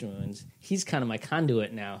Hesitation Wounds, he's kind of my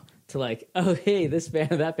conduit now to like, oh, hey, this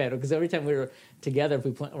band or that band. Because every time we were together, if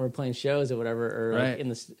we're playing shows or whatever, or like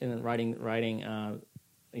in writing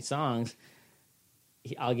songs,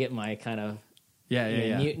 I'll get my kind of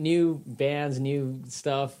new bands, new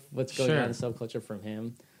stuff, what's going on in subculture from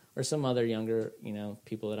him, or some other younger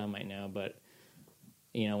people that I might know. But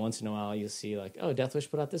once in a while you'll see like, oh, Deathwish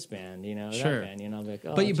put out this band, that band, I'll be like,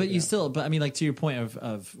 oh, but you still, but I mean, like to your point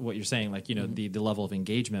of what you're saying, like the level of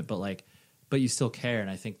engagement, but you still care, and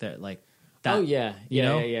I think that like that. Oh yeah.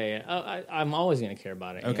 Oh, I'm always gonna care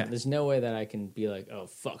about it. Okay. There's no way that I can be like, oh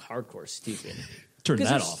fuck, hardcore, stupid. Turn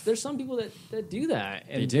that off. There's some people that do that,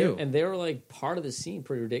 and they do, and they're like part of the scene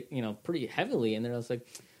pretty heavily, and they're just like,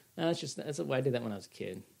 no, that's why I did that when I was a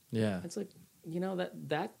kid. Yeah, it's like,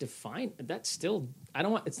 that's still,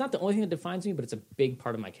 it's not the only thing that defines me, but it's a big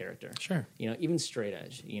part of my character. Sure. Even straight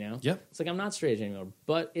edge, Yep. It's like I'm not straight edge anymore,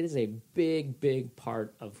 but it is a big, big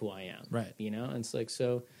part of who I am. Right. And it's like,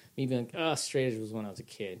 so me being like, oh, straight edge was when I was a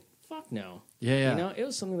kid. Fuck no. Yeah. It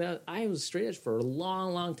was something that I was straight edge for a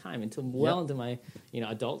long, long time until well into my,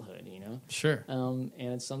 adulthood, Sure. And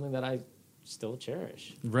it's something that I still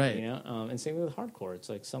cherish. Right. And same with hardcore. It's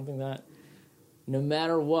like something that no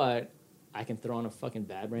matter what, I can throw on a fucking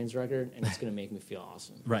Bad Brains record and it's going to make me feel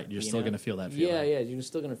awesome. Right. You're still going to feel that feeling. Yeah. You're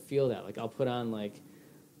still going to feel that. Like I'll put on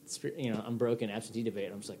Unbroken Absentee Debate.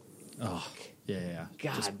 I'm just like, fuck. Oh, yeah.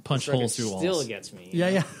 God, just punch holes through walls. Still gets me. Yeah.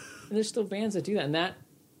 And there's still bands that do that. And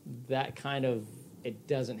that kind of, it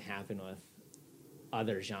doesn't happen with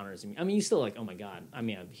other genres. I mean, you still like, oh my God. I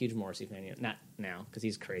mean, I'm a huge Morrissey fan. Not now because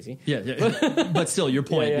he's crazy. Yeah. But still, your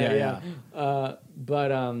point. Yeah.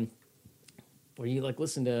 Where you like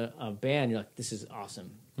listen to a band, you're like, this is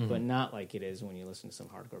awesome, but not like it is when you listen to some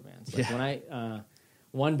hardcore bands. Like when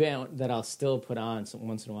one band that I'll still put on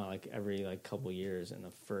once in a while, like every couple years, and the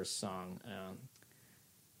first song,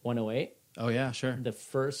 108. Oh yeah, sure. The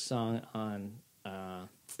first song on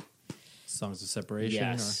Songs of Separation.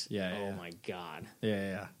 Yes. Oh my God.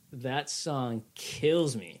 Yeah. That song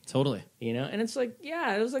kills me. Totally. And it's like,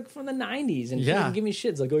 it was like from the 90s, and people give me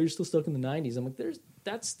shits like, oh, you're still stuck in the 90s. I'm like,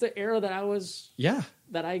 that's the era that I was. Yeah.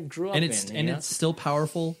 That I grew up in. It's still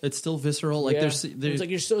powerful. It's still visceral. Like there's it's like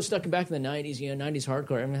you're so stuck back in the 90s, 90s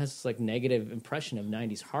hardcore. Everyone has this like negative impression of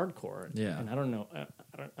 90s hardcore. Yeah. And I don't know.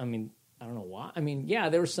 I don't know why. I mean,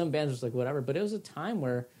 there were some bands was like whatever, but it was a time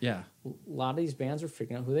where a lot of these bands were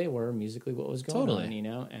figuring out who they were musically, what was going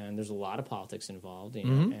on, and there's a lot of politics involved,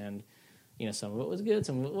 and some of it was good,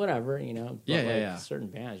 some of it whatever, but certain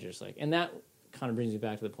bands you're just like, and that kind of brings me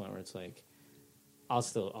back to the point where it's like, I'll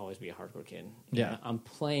still always be a hardcore kid. I'm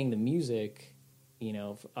playing the music,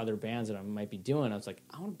 for other bands that I might be doing. I was like,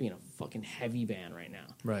 I want to be in a fucking heavy band right now.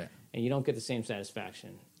 Right. And you don't get the same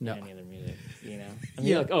satisfaction in any other music, I mean,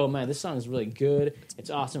 you're like, oh man, this song is really good. It's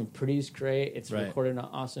awesome, produced great. It's recorded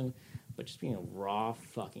awesome. But just being a raw,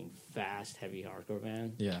 fucking fast, heavy hardcore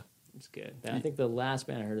band, it's good. I think the last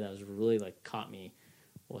band I heard that was really like caught me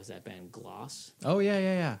was that band Gloss. Oh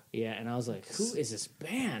yeah. Yeah, and I was like, who is this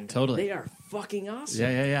band? Totally. They are fucking awesome.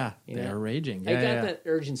 Yeah. They are raging. I got that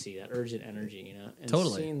urgency, that urgent energy, and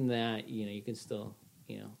totally. seeing that, you can still,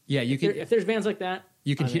 Yeah, you can. If there's bands like that,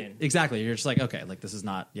 you can hear exactly. You're just like, okay, like this is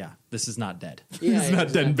not dead. this is not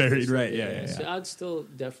dead and buried, right? Yeah. So I'd still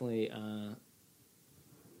definitely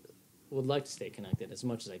would like to stay connected as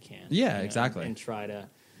much as I can. Yeah, exactly. And try to,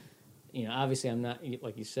 obviously I'm not,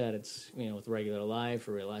 like you said, it's, with regular life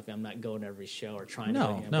or real life, I'm not going to every show or trying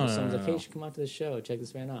to. No. Someone's like, hey, you should come out to the show, check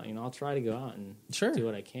this band out. I'll try to go out and do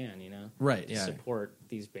what I can, Right, to support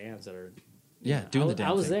these bands that are. Doing the damn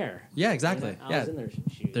I was thing. there. Yeah, exactly. I was in their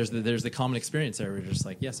shoes. There's the common experience there. We're just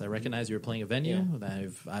like, yes, I recognize you were playing a venue.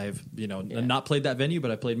 I've not played that venue,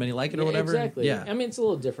 but I played many like it or whatever. Exactly. Yeah. I mean, it's a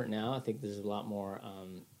little different now. I think there's a lot more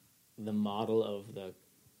the model of the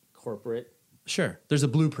corporate. Sure. There's a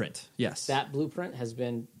blueprint. Yes. That blueprint has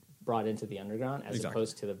been brought into the underground as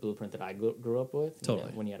opposed to the blueprint that I grew up with.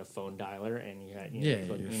 Totally. When you had a phone dialer and you had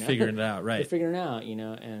you're figuring it out, right? You're figuring it out,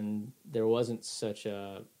 and there wasn't such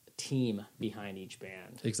a team behind each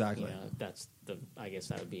band. Exactly. I guess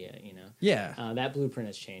that would be it. Yeah. That blueprint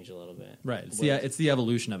has changed a little bit. Right. It's the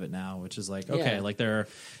evolution of it now, which is like, okay, like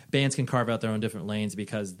bands can carve out their own different lanes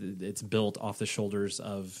because it's built off the shoulders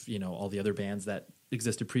of all the other bands that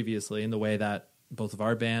existed previously, in the way that both of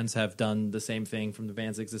our bands have done the same thing from the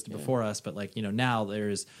bands that existed before us. But like now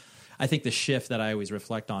there's, I think the shift that I always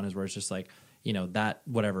reflect on is where it's just like, that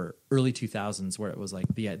whatever early 2000s where it was like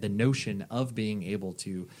the notion of being able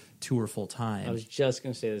to tour full time. I was just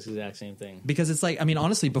going to say this exact same thing. Because it's like, I mean,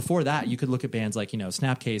 honestly, before that, you could look at bands like,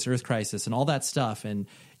 Snapcase, Earth Crisis, and all that stuff. And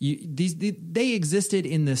they existed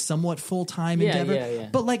in this somewhat full-time endeavor.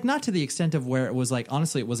 But like not to the extent of where it was like,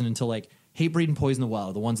 honestly, it wasn't until like Hatebreed and Poison the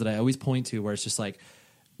Well, the ones that I always point to, where it's just like,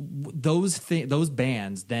 those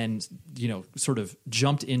bands then sort of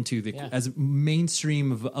jumped into the as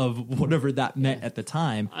mainstream of whatever that meant at the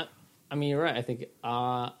time. I mean, you're right. I think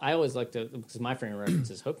I always like to, because my frame of reference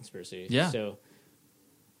is Hope Conspiracy. Yeah. So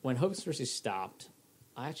when Hope Conspiracy stopped,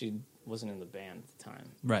 I actually wasn't in the band at the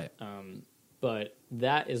time. Right. But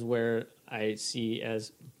that is where I see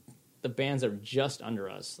as the bands that are just under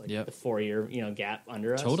us, like the 4-year gap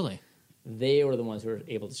under us. Totally. They were the ones who were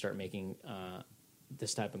able to start making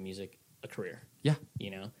this type of music a career. Yeah.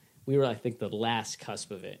 We were, I think, the last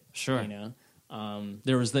cusp of it. Sure.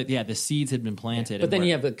 There was the seeds had been planted. But then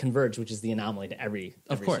you have the Converge, which is the anomaly to every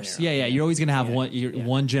of course. Scenario. Yeah. You're always going to have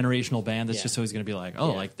one generational band that's just always going to be like,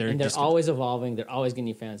 they're always evolving. They're always getting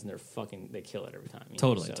new fans, and they kill it every time.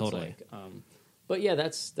 Totally. But yeah,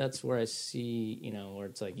 that's where I see, where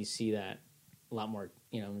it's like you see that a lot more.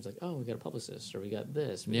 It's like, oh, we got a publicist, or we got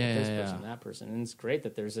this, we got this person, that person, and it's great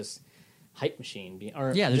that there's this hype machine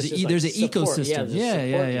there's an ecosystem.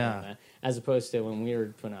 Yeah. As opposed to when we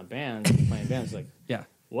were putting out bands, playing bands, like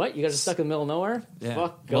what, you guys are stuck in the middle of nowhere?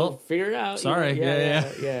 Go figure it out. Sorry,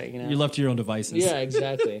 you're left to your own devices. Yeah,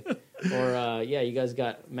 exactly. Or you guys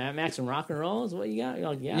got Mad Max and Rock and Roll is what you got. You're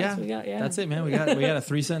like, that's what we got. Yeah, that's it, man. We got a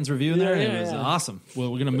 3-sentence review in there, and it was awesome. Well,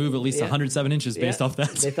 we're gonna move at least 107 inches based off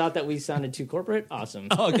that. They thought that we sounded too corporate. Awesome.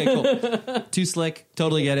 Oh, okay, cool. Too slick.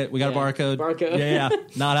 Totally get it. We got a barcode. Yeah.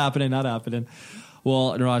 Not happening.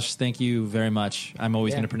 Well, Niraj, thank you very much. I'm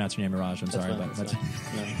always going to pronounce your name Niraj. I'm sorry.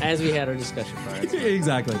 As we had our discussion prior.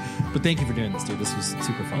 Exactly. But thank you for doing this, dude. This was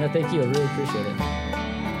super fun. Yeah, thank you. I really appreciate it.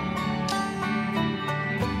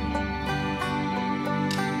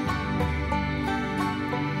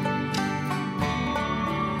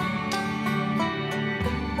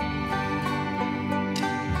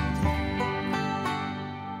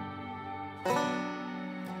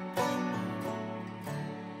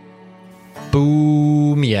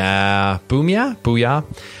 Booyah.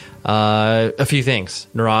 A few things.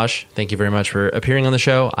 Niraj, thank you very much for appearing on the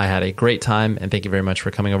show. I had a great time, and thank you very much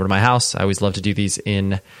for coming over to my house. I always love to do these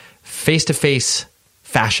in face-to-face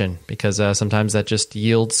fashion because sometimes that just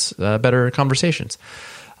yields better conversations.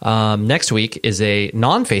 Next week is a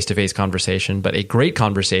non-face-to-face conversation, but a great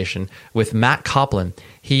conversation with Matt Coplin.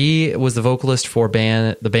 He was the vocalist for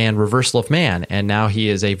the band Reversal of Man, and now he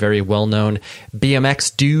is a very well-known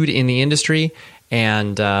BMX dude in the industry.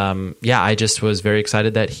 And I just was very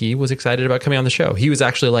excited that he was excited about coming on the show. He was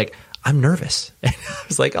actually like, I'm nervous. And I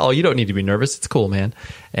was like, oh, you don't need to be nervous. It's cool, man.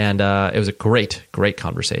 And it was a great, great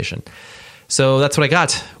conversation. So that's what I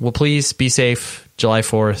got. Well, please be safe. July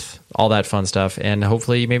 4th, all that fun stuff. And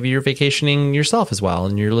hopefully maybe you're vacationing yourself as well.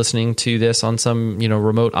 And you're listening to this on some,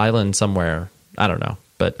 remote island somewhere. I don't know.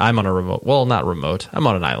 But I'm on a remote. Well, not remote. I'm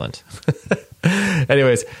on an island.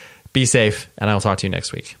 Anyways, be safe. And I'll talk to you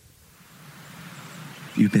next week.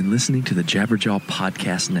 You've been listening to the Jabberjaw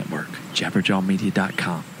Podcast Network.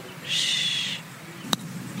 JabberjawMedia.com. Shh.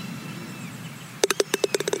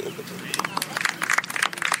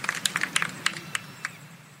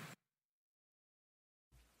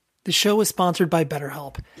 The show is sponsored by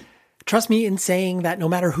BetterHelp. Trust me in saying that no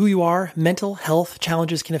matter who you are, mental health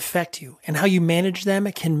challenges can affect you, and how you manage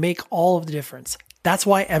them can make all of the difference. That's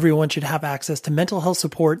why everyone should have access to mental health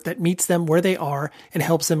support that meets them where they are and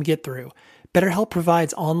helps them get through. BetterHelp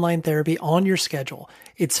provides online therapy on your schedule.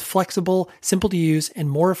 It's flexible, simple to use, and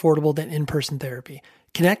more affordable than in-person therapy.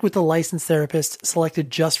 Connect with a licensed therapist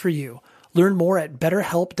selected just for you. Learn more at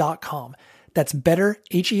BetterHelp.com. That's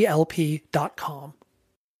BetterHelp.com.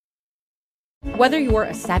 Whether you're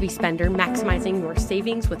a savvy spender maximizing your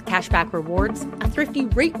savings with cashback rewards, a thrifty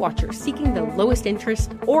rate watcher seeking the lowest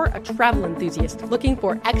interest, or a travel enthusiast looking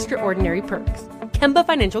for extraordinary perks, Kemba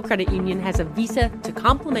Financial Credit Union has a visa to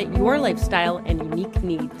complement your lifestyle and unique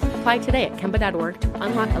needs. Apply today at Kemba.org to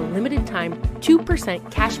unlock a limited time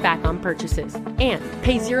 2% cash back on purchases and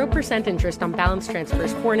pay 0% interest on balance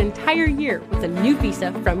transfers for an entire year with a new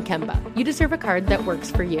visa from Kemba. You deserve a card that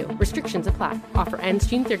works for you. Restrictions apply. Offer ends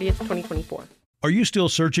June 30th, 2024. Are you still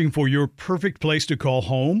searching for your perfect place to call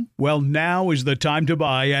home? Well, now is the time to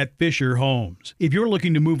buy at Fisher Homes. If you're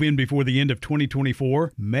looking to move in before the end of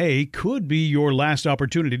 2024, May could be your last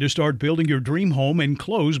opportunity to start building your dream home and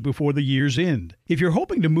close before the year's end. If you're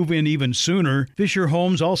hoping to move in even sooner, Fisher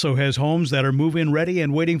Homes also has homes that are move-in ready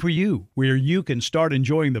and waiting for you, where you can start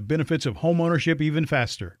enjoying the benefits of homeownership even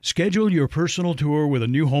faster. Schedule your personal tour with a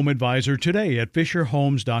new home advisor today at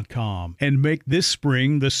FisherHomes.com and make this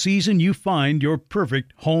spring the season you find your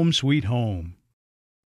perfect home sweet home.